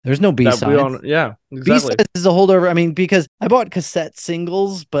reason. There's no B-sides. Yeah, exactly. B-sides is a holdover. I mean, because I bought cassette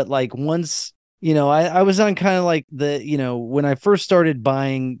singles, but like once, I was on kind of like when I first started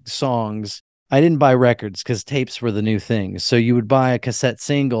buying songs, I didn't buy records because tapes were the new thing. So you would buy a cassette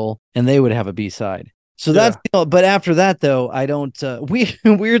single and they would have a B-side. So that's, but after that though, I don't,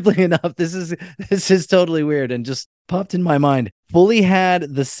 weirdly enough, this is totally weird and just popped in my mind. Fully had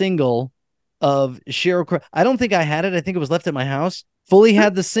the single of Sheryl Crow. I don't think I had it. I think it was left at my house. Fully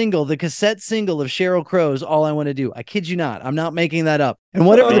had the cassette single of Sheryl Crow's All I Want to Do. I kid you not. I'm not making that up. And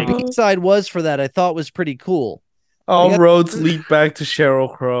whatever the B-side was for that, I thought was pretty cool. All roads lead back to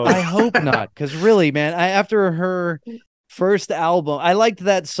Sheryl Crow. I hope not. Because really, man, after her first album, I liked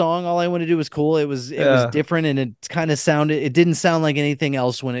that song. All I Want to Do was cool. It was different, and it kind of sounded. It didn't sound like anything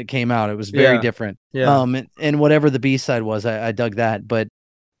else when it came out. It was very different. Yeah. And whatever the B-side was, I dug that. But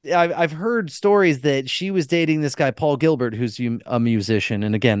I've heard stories that she was dating this guy Paul Gilbert, who's a musician.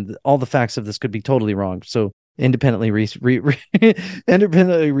 And again, all the facts of this could be totally wrong. So independently research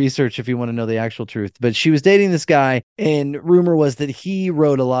if you want to know the actual truth. But she was dating this guy, and rumor was that he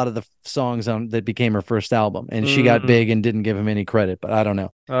wrote a lot of the songs that became her first album, and she got big and didn't give him any credit. But I don't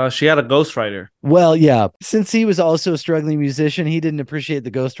know. She had a ghostwriter. Well, yeah. Since he was also a struggling musician, he didn't appreciate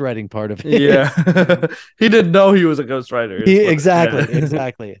the ghostwriting part of it. Yeah, he didn't know he was a ghostwriter.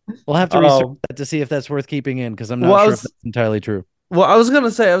 Exactly. We'll have to research that to see if that's worth keeping in, because I'm not sure if that's entirely true. Well, I was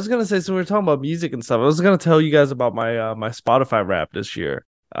gonna say, so we were talking about music and stuff. I was gonna tell you guys about my my Spotify rap this year.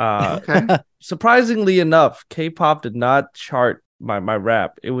 Surprisingly enough, K-pop did not chart my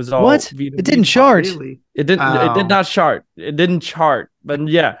rap. It was all what? It didn't chart. Really? It didn't. It did not chart. It didn't chart. But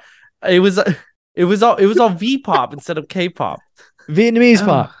yeah, it was all V-pop instead of K-pop. Vietnamese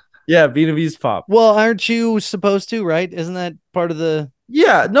pop. Yeah, Vietnamese pop. Well, aren't you supposed to? Right? Isn't that part of the?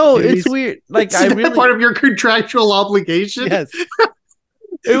 Yeah, no, it's weird. Like, I really part of your contractual obligation. Yes,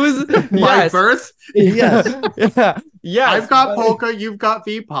 it was my birth. Yes, yeah. I've got polka, you've got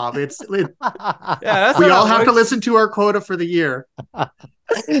V-pop. We all have to listen to our quota for the year. But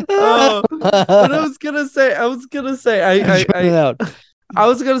I was gonna say, I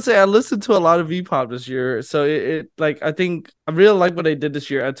listened to a lot of V-pop this year, so it like I think I really like what they did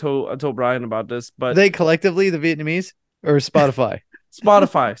this year. I told Brian about this, but they collectively, the Vietnamese or Spotify.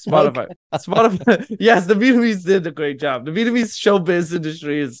 Spotify. Okay. Spotify. Yes, the Vietnamese did a great job. The Vietnamese showbiz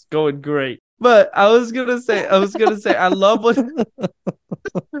industry is going great. But I was gonna say, I love what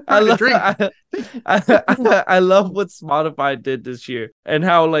I love what Spotify did this year, and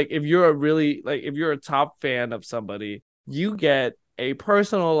how like if you're a top fan of somebody, you get a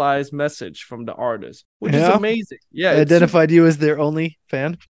personalized message from the artist, which is amazing. Yeah, identified you as their only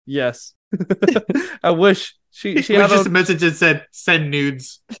fan. Yes. I wish she It was just a message that said send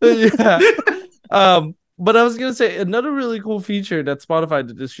nudes. Yeah. But I was gonna say another really cool feature that Spotify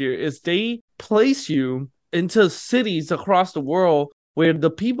did this year is they place you into cities across the world where the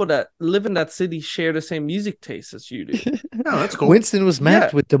people that live in that city share the same music taste as you do. Oh, that's cool. Winston was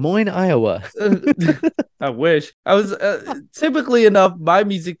mapped with Des Moines, Iowa. I wish. I was typically enough. My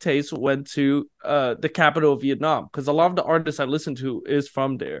music taste went to the capital of Vietnam because a lot of the artists I listen to is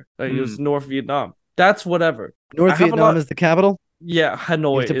from there. Like it was North Vietnam. That's whatever. North Vietnam is the capital. Yeah,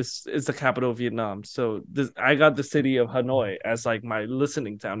 Hanoi is the capital of Vietnam. So I got the city of Hanoi as like my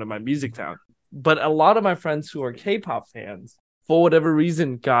listening town and my music town. But a lot of my friends who are K-pop fans, for whatever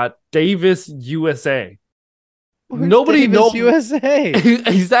reason, got Davis, USA. Where's Nobody Davis, knows USA.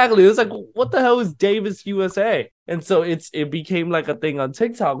 Exactly. It was like, what the hell is Davis, USA? And so it became like a thing on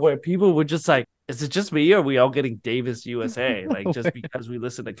TikTok where people were just like, is it just me or are we all getting Davis, USA? Like just because we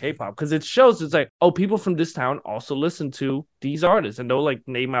listen to K-pop? Because it shows it's like, oh, people from this town also listen to these artists and they'll like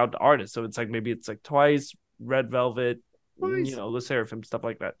name out the artists. So it's like maybe it's like Twice, Red Velvet, Le Seraphim, stuff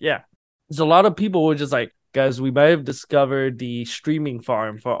like that. Yeah. There's a lot of people who were just like, guys, we might have discovered the streaming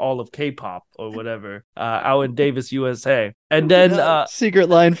farm for all of K-pop or whatever out in Davis, USA. And then secret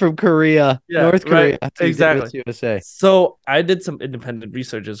line from Korea, North Korea, right, exactly, Davis, USA. So I did some independent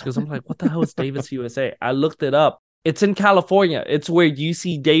researches because I'm like, what the hell is Davis, USA? I looked it up. It's in California. It's where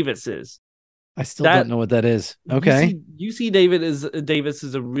UC Davis is. I still don't know what that is. Okay. UC Davis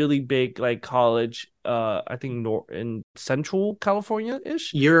is a really big like college. I think in Central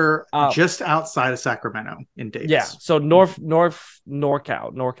California-ish. You're just outside of Sacramento in Davis. Yeah. So NorCal.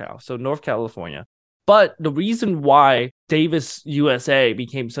 So North California. But the reason why Davis, USA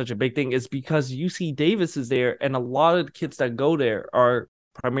became such a big thing is because UC Davis is there, and a lot of the kids that go there are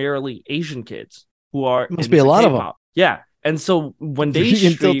primarily Asian kids who are must be a lot K-pop. of them. Yeah. And so when they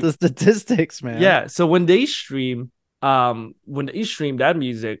stream the statistics, man. Yeah. So when they stream that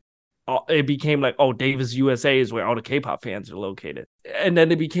music, it became like, oh, Davis, USA is where all the K-pop fans are located. And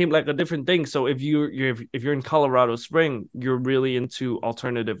then it became like a different thing. So if you're in Colorado Spring, you're really into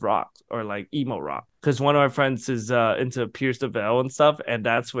alternative rock or like emo rock. Because one of my friends is into Pierce the Veil and stuff, and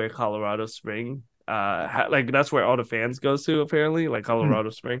that's where Colorado Spring that's where all the fans go to, apparently, like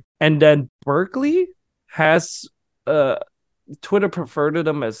Colorado Spring. And then Berkeley has Twitter preferred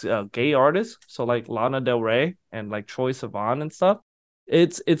them as gay artists, so like Lana Del Rey and like Troye Sivan and stuff.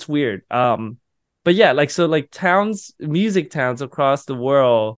 It's weird. But yeah, like so like music towns across the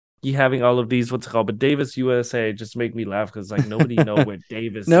world, you having all of these what's it called, but Davis, USA just make me laugh because like nobody know where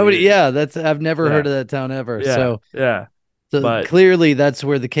Davis is. I've never heard of that town ever. So but clearly that's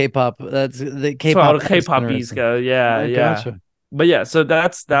where the K-pop all the K-poppies go. Gotcha. But yeah, so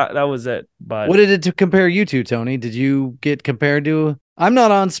that was it. But what did it compare you to, Tony? Did you get compared to? I'm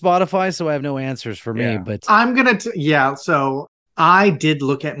not on Spotify, so I have no answers for me. But I'm gonna so I did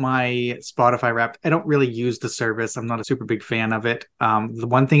look at my Spotify Wrapped. I don't really use the service. I'm not a super big fan of it. The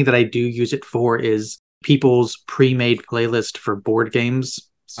one thing that I do use it for is people's pre-made playlist for board games.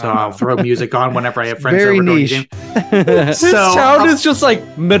 So I'll throw music on whenever I have friends very over niche. doing a game. This town is just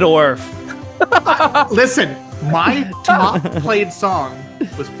like Middle Earth. Listen, my top played song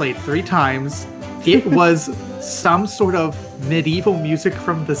was played 3 times. It was some sort of medieval music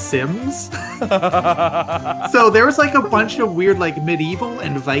from The Sims. So there was like a bunch of weird like medieval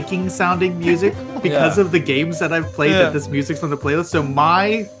and Viking sounding music because of the games that I've played that this music's on the playlist. So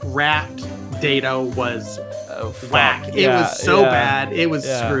my Wrapped data was whack. It was so bad. It was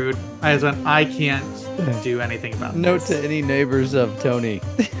screwed. I was like, I can't do anything about Note this. to any neighbors of Tony.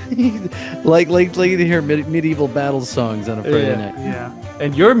 like to hear medieval battle songs on a Friday night. Yeah.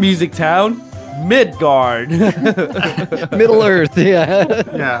 And your music town? Midgard. Middle Earth, yeah.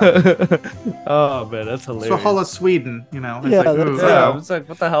 Oh man, that's hilarious. So Hall of Sweden, It's I was like,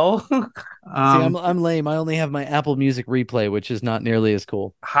 what the hell? See, I'm lame. I only have my Apple Music replay, which is not nearly as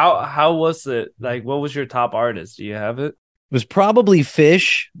cool. How was it? Like, what was your top artist? Do you have it? It was probably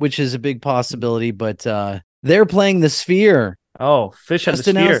Fish, which is a big possibility, but they're playing the Sphere. Oh, Fish at the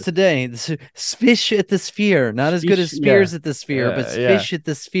Sphere. Just announced today. Fish at the Sphere. Not as good as Spears at the Sphere, but Fish at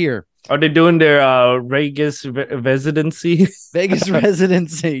the Sphere. Are they doing their Vegas residency? Vegas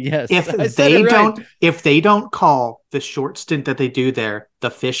residency, yes. If they don't call the short stint that they do there the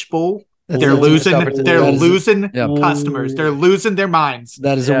Fish Bowl, They're losing Yeah. customers. They're losing their minds.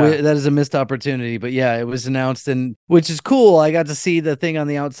 That is that is a missed opportunity, but yeah, it was announced, and which is cool. I got to see the thing on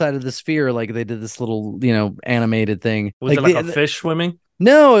the outside of the sphere, like they did this little, animated thing. Was it like a fish swimming?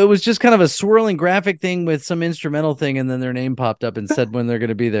 No, it was just kind of a swirling graphic thing with some instrumental thing, and then their name popped up and said when they're going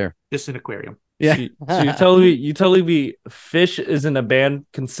to be there. Just an aquarium. Yeah. So you telling me Fish isn't a band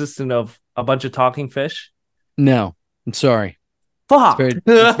consistent of a bunch of talking fish? No, I'm sorry. Fuck.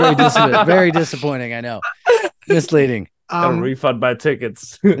 It's very disappointing. I know. Misleading. Gotta refund my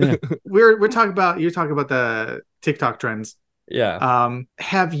tickets. You're talking about the TikTok trends. Yeah.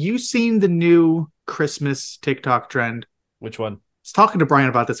 Have you seen the new Christmas TikTok trend? Which one? I was talking to Brian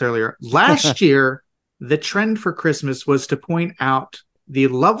about this earlier. Last year, the trend for Christmas was to point out the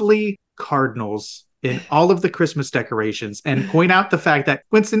lovely cardinals in all of the Christmas decorations and point out the fact that,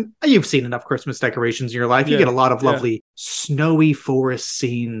 Winston, you've seen enough Christmas decorations in your life. You get a lot of lovely snowy forest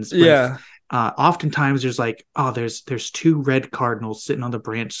scenes. With, oftentimes there's like, there's two red cardinals sitting on the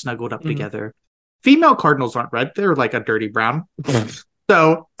branch snuggled up together. Female cardinals aren't red. They're like a dirty brown.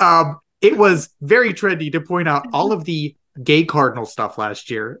 So it was very trendy to point out all of the gay cardinal stuff last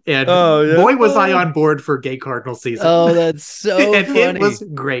year, and boy was I on board for gay cardinal season. Oh, that's so and funny. It was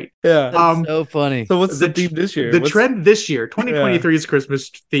great. That's so funny. So what's the theme this year? The trend this year, 2023's Christmas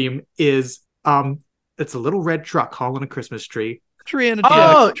theme is it's a little red truck hauling a Christmas tree. Tree on a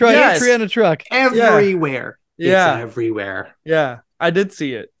truck. Tree on a truck. Everywhere. Yeah. It's everywhere. Yeah. I did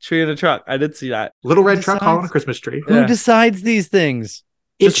see it. Tree in a truck. I did see that. Little red truck hauling a Christmas tree. Who decides these things?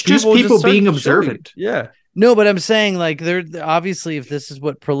 It's just people being observant. Yeah. No, but I'm saying, like, they're obviously, if this is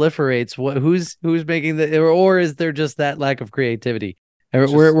what proliferates, who's making or is there just that lack of creativity?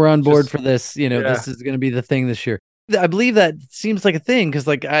 We're on board for this. This is going to be the thing this year. I believe that seems like a thing because,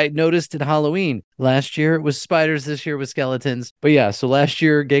 like, I noticed at Halloween last year it was spiders, this year was skeletons. But yeah, so last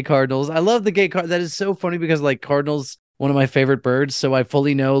year gay cardinals. I love the gay card. That is so funny because, like, cardinals, one of my favorite birds, so I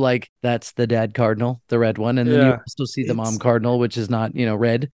fully know, like, that's the dad cardinal, the red one, and then you also see the mom cardinal, which is not,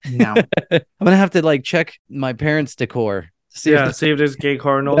 red. No. I'm gonna have to, like, check my parents' decor. See if there's gay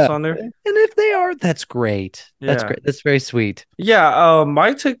cardinals on there. And if they are, that's great. That's great. That's very sweet. Yeah,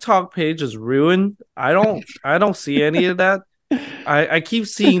 my TikTok page is ruined. I don't see any of that. I keep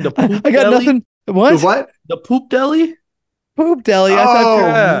seeing the poop I got deli. nothing. What? The poop deli? Poop deli. I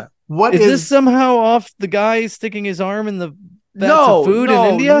thought what is this somehow off the guy sticking his arm in the vats of food in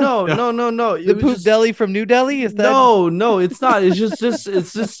India? No. The poop deli from New Delhi? Is that No, it's not. It's just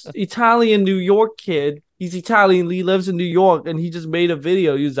it's this Italian New York kid. He's Italian. He lives in New York, and he just made a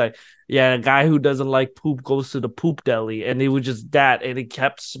video. He was like, "Yeah, a guy who doesn't like poop goes to the poop deli," and it was just that, and it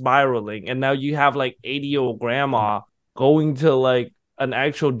kept spiraling. And now you have like 80-year-old grandma going to like an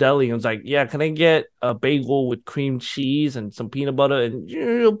actual deli and was like, "Yeah, can I get a bagel with cream cheese and some peanut butter and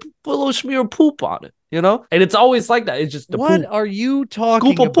put a little smear of poop on it?" And it's always like that. It's just the what poop. are you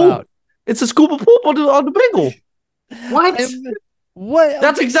talking Scoop of about? Poop. It's a scoop of poop on the bagel. What? What?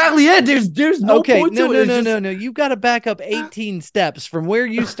 That's exactly it. There's no point to it. No. You've got to back up 18 steps from where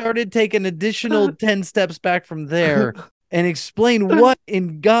you started. Take an additional 10 steps back from there and explain what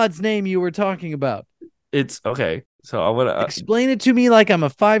in God's name you were talking about. It's okay. So I'm gonna explain it to me like I'm a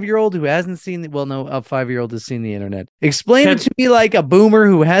 5-year-old who hasn't seen a 5-year-old has seen the internet. Explain it to me like a boomer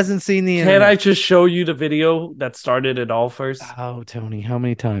who hasn't seen the internet. Can I just show you the video that started it all first? Oh, Tony, how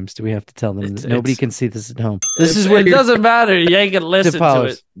many times do we have to tell them that nobody can see this at home? This is where it doesn't matter. They can listen to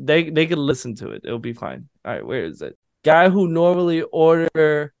it. They can listen to it. It'll be fine. All right, where is it? Guy who normally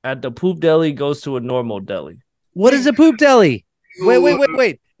order at the poop deli goes to a normal deli. What is a poop deli?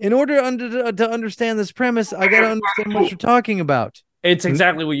 Wait. In order to understand this premise, I got to understand what you're talking about. It's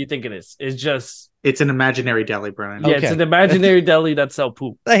exactly what you think it is. It's an imaginary deli, Brian. Yeah, it's an imaginary deli that sell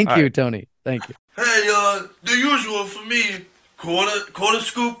poop. Thank you, Tony. Thank you. Hey, the usual for me, quarter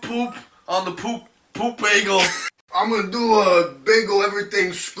scoop poop on the poop bagel. I'm gonna do a bagel,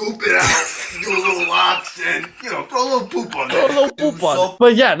 everything, scoop it out, do a little lots, and throw a little poop on there. Throw a little poop on it.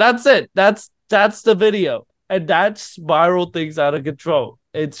 But yeah, that's it. That's the video, and that spiraled things out of control.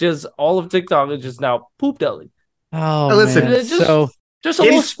 It's just all of TikTok is just now poop deli. Oh, listen, man. Just a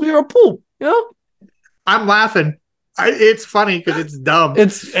little smear of poop, I'm laughing. It's funny because it's dumb.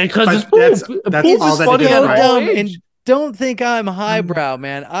 It's because it's poop. That's poop all is that funny it is, at right? all Dumb, and don't think I'm highbrow,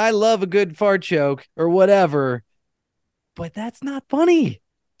 man. I love a good fart joke or whatever, but that's not funny.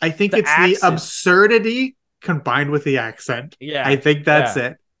 I think The it's accent. the absurdity combined with the accent. Yeah, I think that's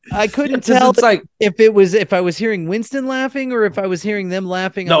it. I couldn't It's just- tell it's like if I was hearing Winston laughing or if I was hearing them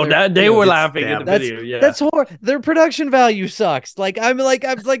laughing. no, on their that they were It's laughing in them. the That's video. Yeah, that's horrible. Their production value sucks. I'm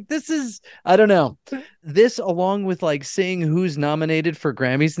like this is I don't know. This along with like seeing who's nominated for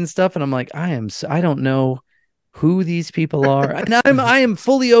Grammys and stuff, and I'm like I don't know who these people are. And I am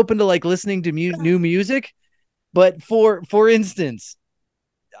fully open to like listening to new music, but for instance,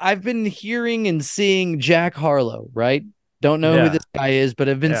 I've been hearing and seeing Jack Harlow, right? Don't know who this guy is, but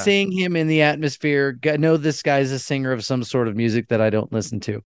I've been seeing him in the atmosphere. I know this guy's a singer of some sort of music that I don't listen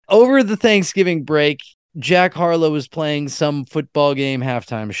to. Over the Thanksgiving break, Jack Harlow was playing some football game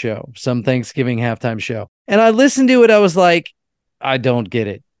halftime show, some Thanksgiving halftime show. And I listened to it. I was like, I don't get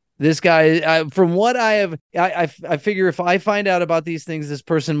it. This guy, from what I have, I figure if I find out about these things, this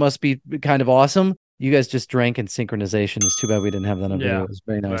person must be kind of awesome. You guys just drank in synchronization. It's too bad we didn't have that on video. It was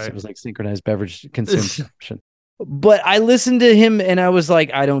very nice. Right. It was like synchronized beverage consumption. But I listened to him and I was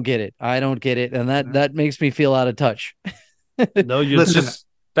like, I don't get it. I don't get it. And that makes me feel out of touch. No, you Listen. just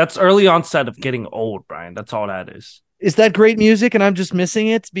that's early onset of getting old, Brian. That's all that is. Is that great music and I'm just missing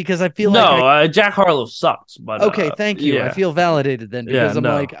it? Because I feel like Jack Harlow sucks. But okay, thank you. Yeah. I feel validated then because I'm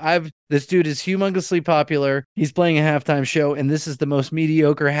no. like, this dude is humongously popular. He's playing a halftime show, and this is the most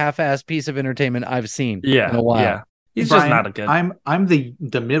mediocre, half-assed piece of entertainment I've seen in a while. Yeah. He's Brian, just not a good. I'm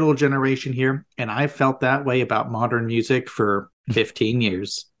the middle generation here, and I felt that way about modern music for 15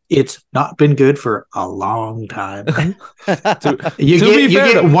 years. It's not been good for a long time. You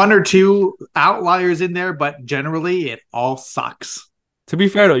get one or two outliers in there, but generally it all sucks. To be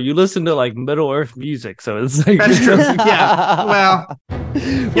fair though, you listen to like Middle Earth music, so it's like That's true. Yeah. Well,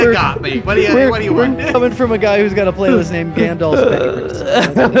 you got me. What do you want? We're coming from a guy who's got a playlist named Gandalf's Favorites.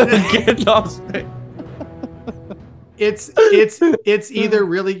 Gandalf's Favorites. It's either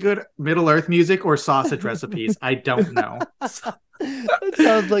really good Middle Earth music or sausage recipes. I don't know. That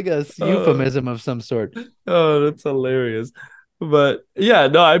sounds like a euphemism of some sort. Oh, that's hilarious. But yeah,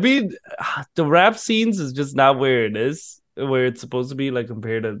 no, I mean, the rap scenes is just not where it is, where it's supposed to be, like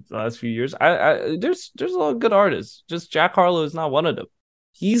compared to the last few years. There's a lot of good artists. Just Jack Harlow is not one of them.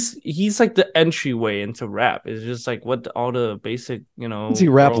 He's like the entryway into rap. It's just like what all the basic, Is he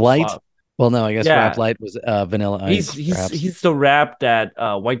Rap Light? Flop. Well, no, I guess Rap Light was Vanilla Ice. He's the rap that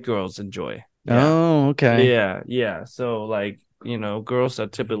white girls enjoy. Yeah. Oh, okay. Yeah. So like, girls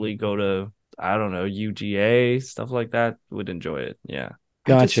that typically go to, I don't know, UGA, stuff like that would enjoy it. Yeah.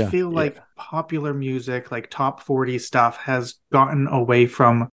 I just feel like popular music, like top 40 stuff, has gotten away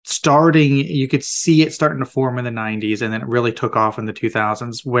from starting. You could see it starting to form in the 90s, and then it really took off in the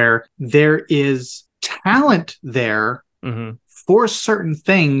 2000s, where there is talent there for certain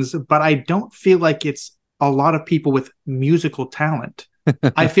things, but I don't feel like it's a lot of people with musical talent.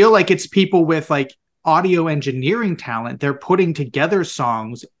 I feel like it's people with like audio engineering talent. They're putting together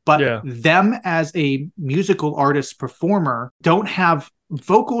songs, but them as a musical artist performer don't have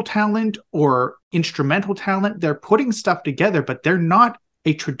vocal talent or instrumental talent. They're putting stuff together, but they're not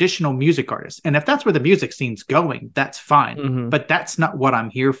a traditional music artist. And if that's where the music scene's going, that's fine. But that's not what I'm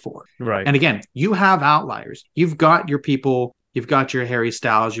here for. Right. And again, you have outliers. You've got your people. You've got your Harry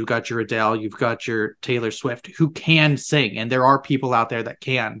Styles, you've got your Adele, you've got your Taylor Swift, who can sing. And there are people out there that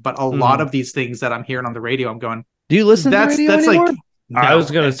can. But a lot of these things that I'm hearing on the radio, I'm going, do you listen to the radio anymore? Like, no, I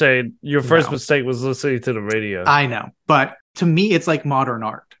was going to say, your first mistake was listening to the radio. I know. But to me, it's like modern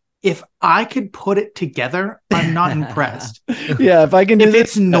art. If I could put it together, I'm not impressed. Yeah, if I can do if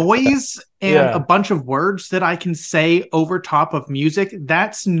it's noise and a bunch of words that I can say over top of music,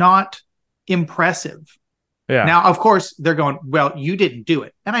 that's not impressive. Yeah. Now, of course, they're going, well, you didn't do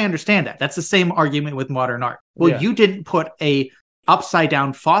it. And I understand that. That's the same argument with modern art. Well, you didn't put a upside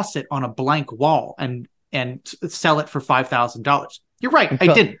down faucet on a blank wall and sell it for $5,000. You're right. I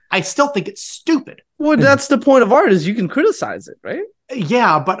didn't. I still think it's stupid. Well, that's the point of art, is you can criticize it, right?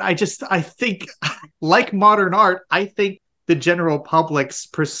 Yeah, but I think like modern art, I think the general public's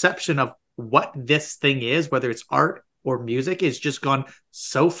perception of what this thing is, whether it's art or music, is just gone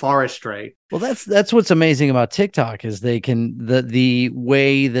so far astray. Well, that's what's amazing about TikTok is they can the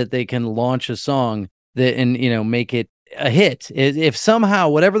way that they can launch a song and make it a hit. If somehow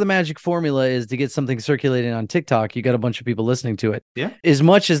whatever the magic formula is to get something circulating on TikTok, you got a bunch of people listening to it. Yeah. As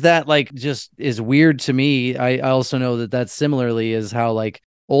much as that like just is weird to me, I also know that similarly is how like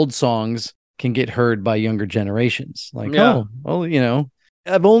old songs can get heard by younger generations. Like,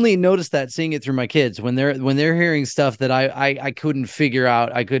 I've only noticed that seeing it through my kids when they're hearing stuff that I couldn't figure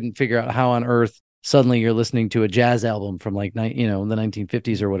out. I couldn't figure out how on earth suddenly you're listening to a jazz album from like the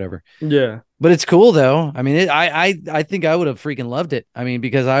 1950s or whatever. Yeah. But it's cool though. I mean, I think I would have freaking loved it. I mean,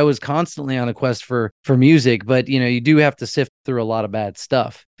 because I was constantly on a quest for music, but you do have to sift through a lot of bad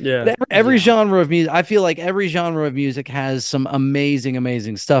stuff. Yeah. But every genre of music, I feel like every genre of music has some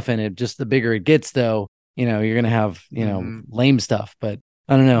amazing stuff in it. Just the bigger it gets, though, you're gonna have lame stuff. But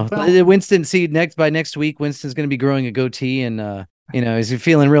I don't know. Well, Winston, by next week, Winston's gonna be growing a goatee and he's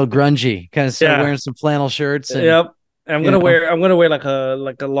feeling real grungy. Kind of start wearing some flannel shirts. And, yep. I'm gonna wear like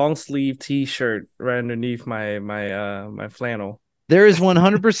a long sleeve T-shirt right underneath my flannel. There is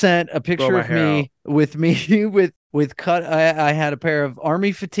 100% a picture of me with cut. I had a pair of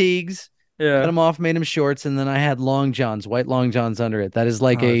army fatigues. Yeah. Cut them off, made them shorts, and then I had long johns, white long johns under it. That is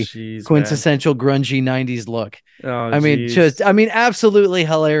like quintessential grungy 90s look. Oh, I mean, absolutely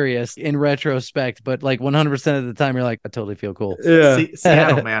hilarious in retrospect, but like 100% of the time, you're like, I totally feel cool. Yeah.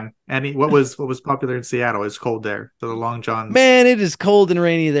 Seattle, man. And what was popular in Seattle? It's cold there. So the long johns. Man, it is cold and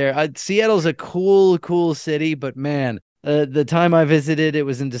rainy there. Seattle's a cool city, but man, the time I visited, it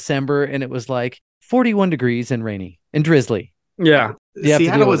was in December, and it was like 41 degrees and rainy and drizzly. Yeah.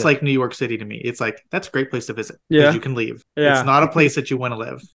 Seattle was like New York City to me. It's like, that's a great place to visit because you can leave. Yeah. It's not a place that you want to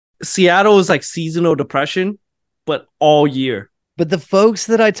live. Seattle is like seasonal depression, but all year. But the folks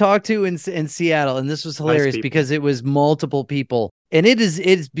that I talked to in Seattle, and this was hilarious because it was multiple people, and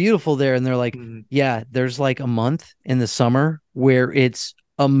it's beautiful there. And they're like, yeah, there's like a month in the summer where it's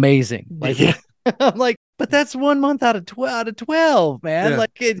amazing. Like, I'm like, but that's 1 month out of 12, man. Yeah.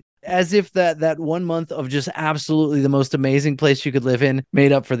 Like as if that 1 month of just absolutely the most amazing place you could live in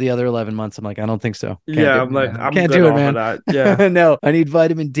made up for the other 11 months. I'm like, I don't think so. Can't do it, man. Yeah. No, I need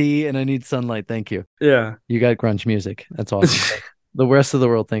vitamin D and I need sunlight. Thank you. Yeah. You got grunge music. That's awesome. The rest of the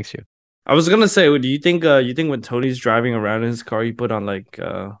world thanks you. I was gonna say, do you think when Tony's driving around in his car, he put on like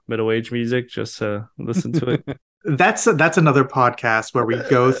middle-aged music just to listen to it? That's another podcast where we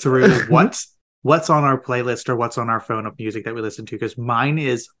go through what's on our playlist or what's on our phone of music that we listen to, because mine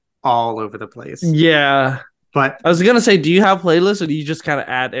is all over the place. Yeah. But I was gonna say, do you have playlists, or do you just kind of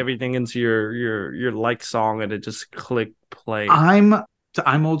add everything into your like song and it just click play? I'm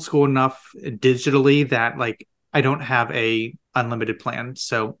old school enough digitally that like I don't have a unlimited plan.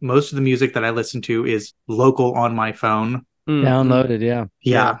 So most of the music that I listen to is local on my phone. Downloaded,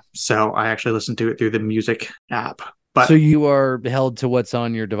 yeah. So I actually listen to it through the music app. But so you are held to what's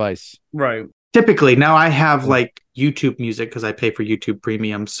on your device, right? Typically, now I have like YouTube music because I pay for YouTube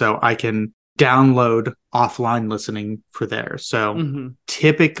Premium, so I can download offline listening for there. So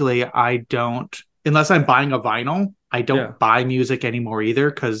typically, I don't, unless I'm buying a vinyl, I don't buy music anymore either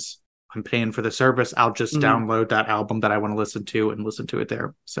because I'm paying for the service. I'll just download that album that I want to listen to and listen to it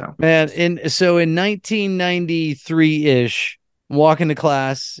there. So man, in 1993-ish, walking to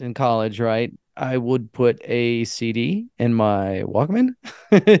class in college, right? I would put a CD in my Walkman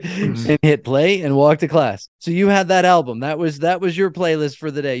and hit play and walk to class. So you had that album. That was your playlist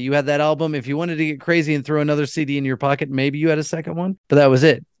for the day. You had that album. If you wanted to get crazy and throw another CD in your pocket, maybe you had a second one, but that was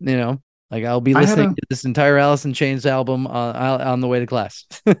it. Like I'll be listening to this entire Alice in Chains album on the way to class.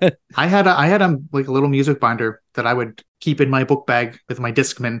 I had like a little music binder that I would keep in my book bag with my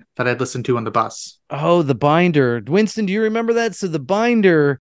Discman that I'd listen to on the bus. Oh, the binder. Winston, do you remember that? So the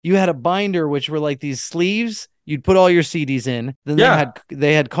binder, you had a binder which were like these sleeves. You'd put all your CDs in. Then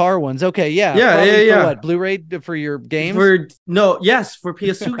they had car ones. Okay, yeah. For what? Blu-ray for your games? For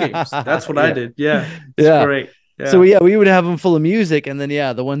PS2 games. That's what I did. Yeah. It's great. Yeah. So we would have them full of music, and then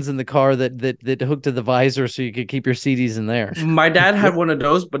the ones in the car that hooked to the visor so you could keep your CDs in there. My dad had one of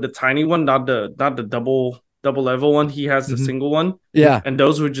those, but the tiny one, not the double level one. He has the single one. Yeah. And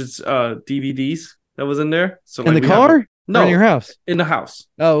those were just DVDs that was in there. So in the car? No, in your house. In the house.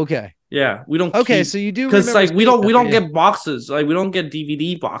 Oh, okay. Yeah, we don't. Okay, so you do, because like we don't get boxes. Like we don't get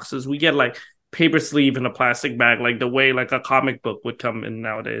DVD boxes. We get like paper sleeve in a plastic bag, like the way like a comic book would come in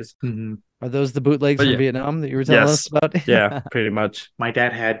nowadays. Mm-hmm. Are those the bootlegs from Vietnam that you were telling us about? Yeah, pretty much. My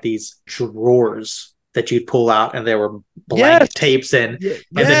dad had these drawers that you'd pull out, and there were blank tapes in, and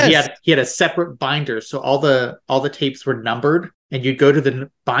then he had a separate binder, so all the tapes were numbered, and you'd go to the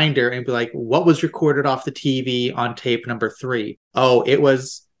binder and be like, "What was recorded off the TV on tape number 3?" Oh, it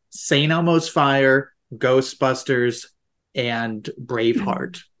was St. Elmo's Fire, Ghostbusters, and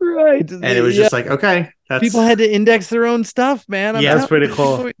Braveheart. Right. And it was just like, okay. People had to index their own stuff, man. That's pretty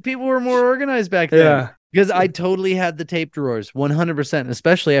cool. People were more organized back then. Yeah. Because I totally had the tape drawers, 100%,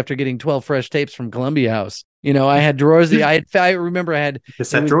 especially after getting 12 fresh tapes from Columbia House. I had drawers. I remember I had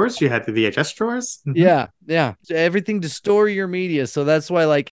cassette drawers. You had the VHS drawers. Yeah. So everything to store your media. So that's why,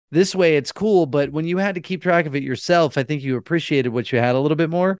 like, this way it's cool. But when you had to keep track of it yourself, I think you appreciated what you had a little bit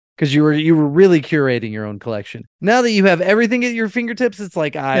more. because you were really curating your own collection. Now that you have everything at your fingertips, it's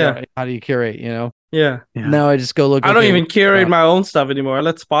like, how do you curate, you know? Yeah. Now I just go look. I don't even curate my own stuff anymore. I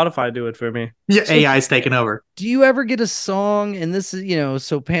let Spotify do it for me. Yeah, AI's taking over. Do you ever get a song? And this is, you know,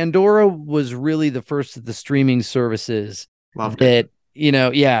 so Pandora was really the first of the streaming services that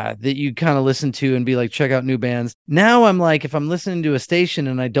you kind of listen to and be like, check out new bands. Now I'm like, if I'm listening to a station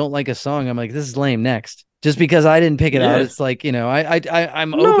and I don't like a song, I'm like, this is lame. Next. Just because I didn't pick it out, it's like, you know,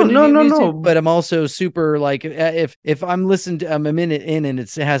 I'm open to new music, but I'm also super like, if I'm listening to, I'm a minute in and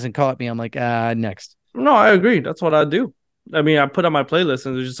it hasn't caught me, I'm like, next. No, I agree. That's what I do. I mean, I put on my playlist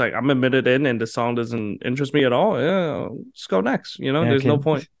and it's just like, I'm a minute in and the song doesn't interest me at all. Yeah, just go next. You know, there's no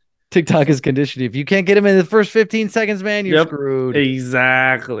point. TikTok is conditioned. If you can't get them in the first 15 seconds, man, you're screwed.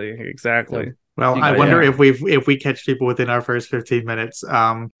 Exactly. So, well, I wonder if we catch people within our first 15 minutes.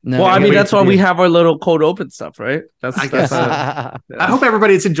 No, well, I mean, that's why we have our little code open stuff, right? I guess. I hope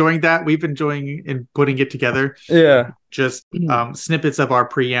everybody's enjoying that. We've been enjoying in putting it together. Yeah. Just snippets of our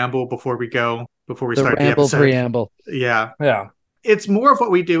preamble before we start the episode. Preamble. Yeah. Yeah. It's more of what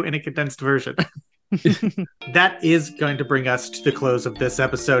we do in a condensed version. That is going to bring us to the close of this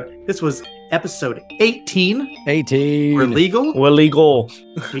episode. This was episode 18. We're legal.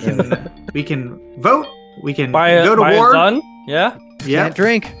 We can vote. We can go to war. Gun. Yeah. Can't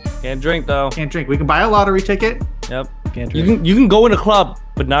drink. Can't drink though. Can't drink. We can buy a lottery ticket. Yep. Can't drink. You can go in a club,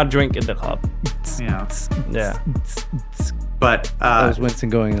 but not drink in the club. Yeah. Yeah. But that was Winston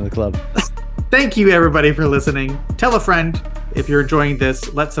going in the club. Thank you, everybody, for listening. Tell a friend. If you're enjoying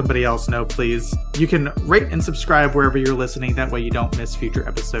this, let somebody else know, please. You can rate and subscribe wherever you're listening. That way you don't miss future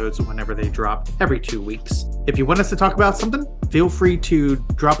episodes whenever they drop every 2 weeks. If you want us to talk about something, feel free to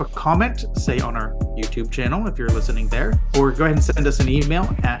drop a comment, say on our YouTube channel if you're listening there, or go ahead and send us an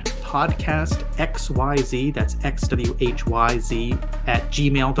email at podcastxyz, that's xwhyz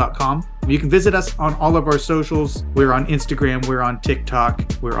 @gmail.com. You can visit us on all of our socials. We're on Instagram, we're on TikTok,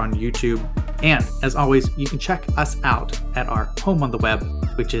 we're on YouTube. And as always, you can check us out at our home on the web,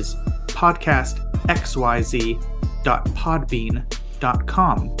 which is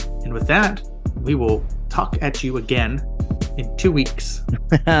podcastxyz.podbean.com. And with that, we will talk at you again in 2 weeks.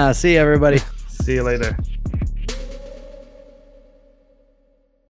 See you, everybody. See you later.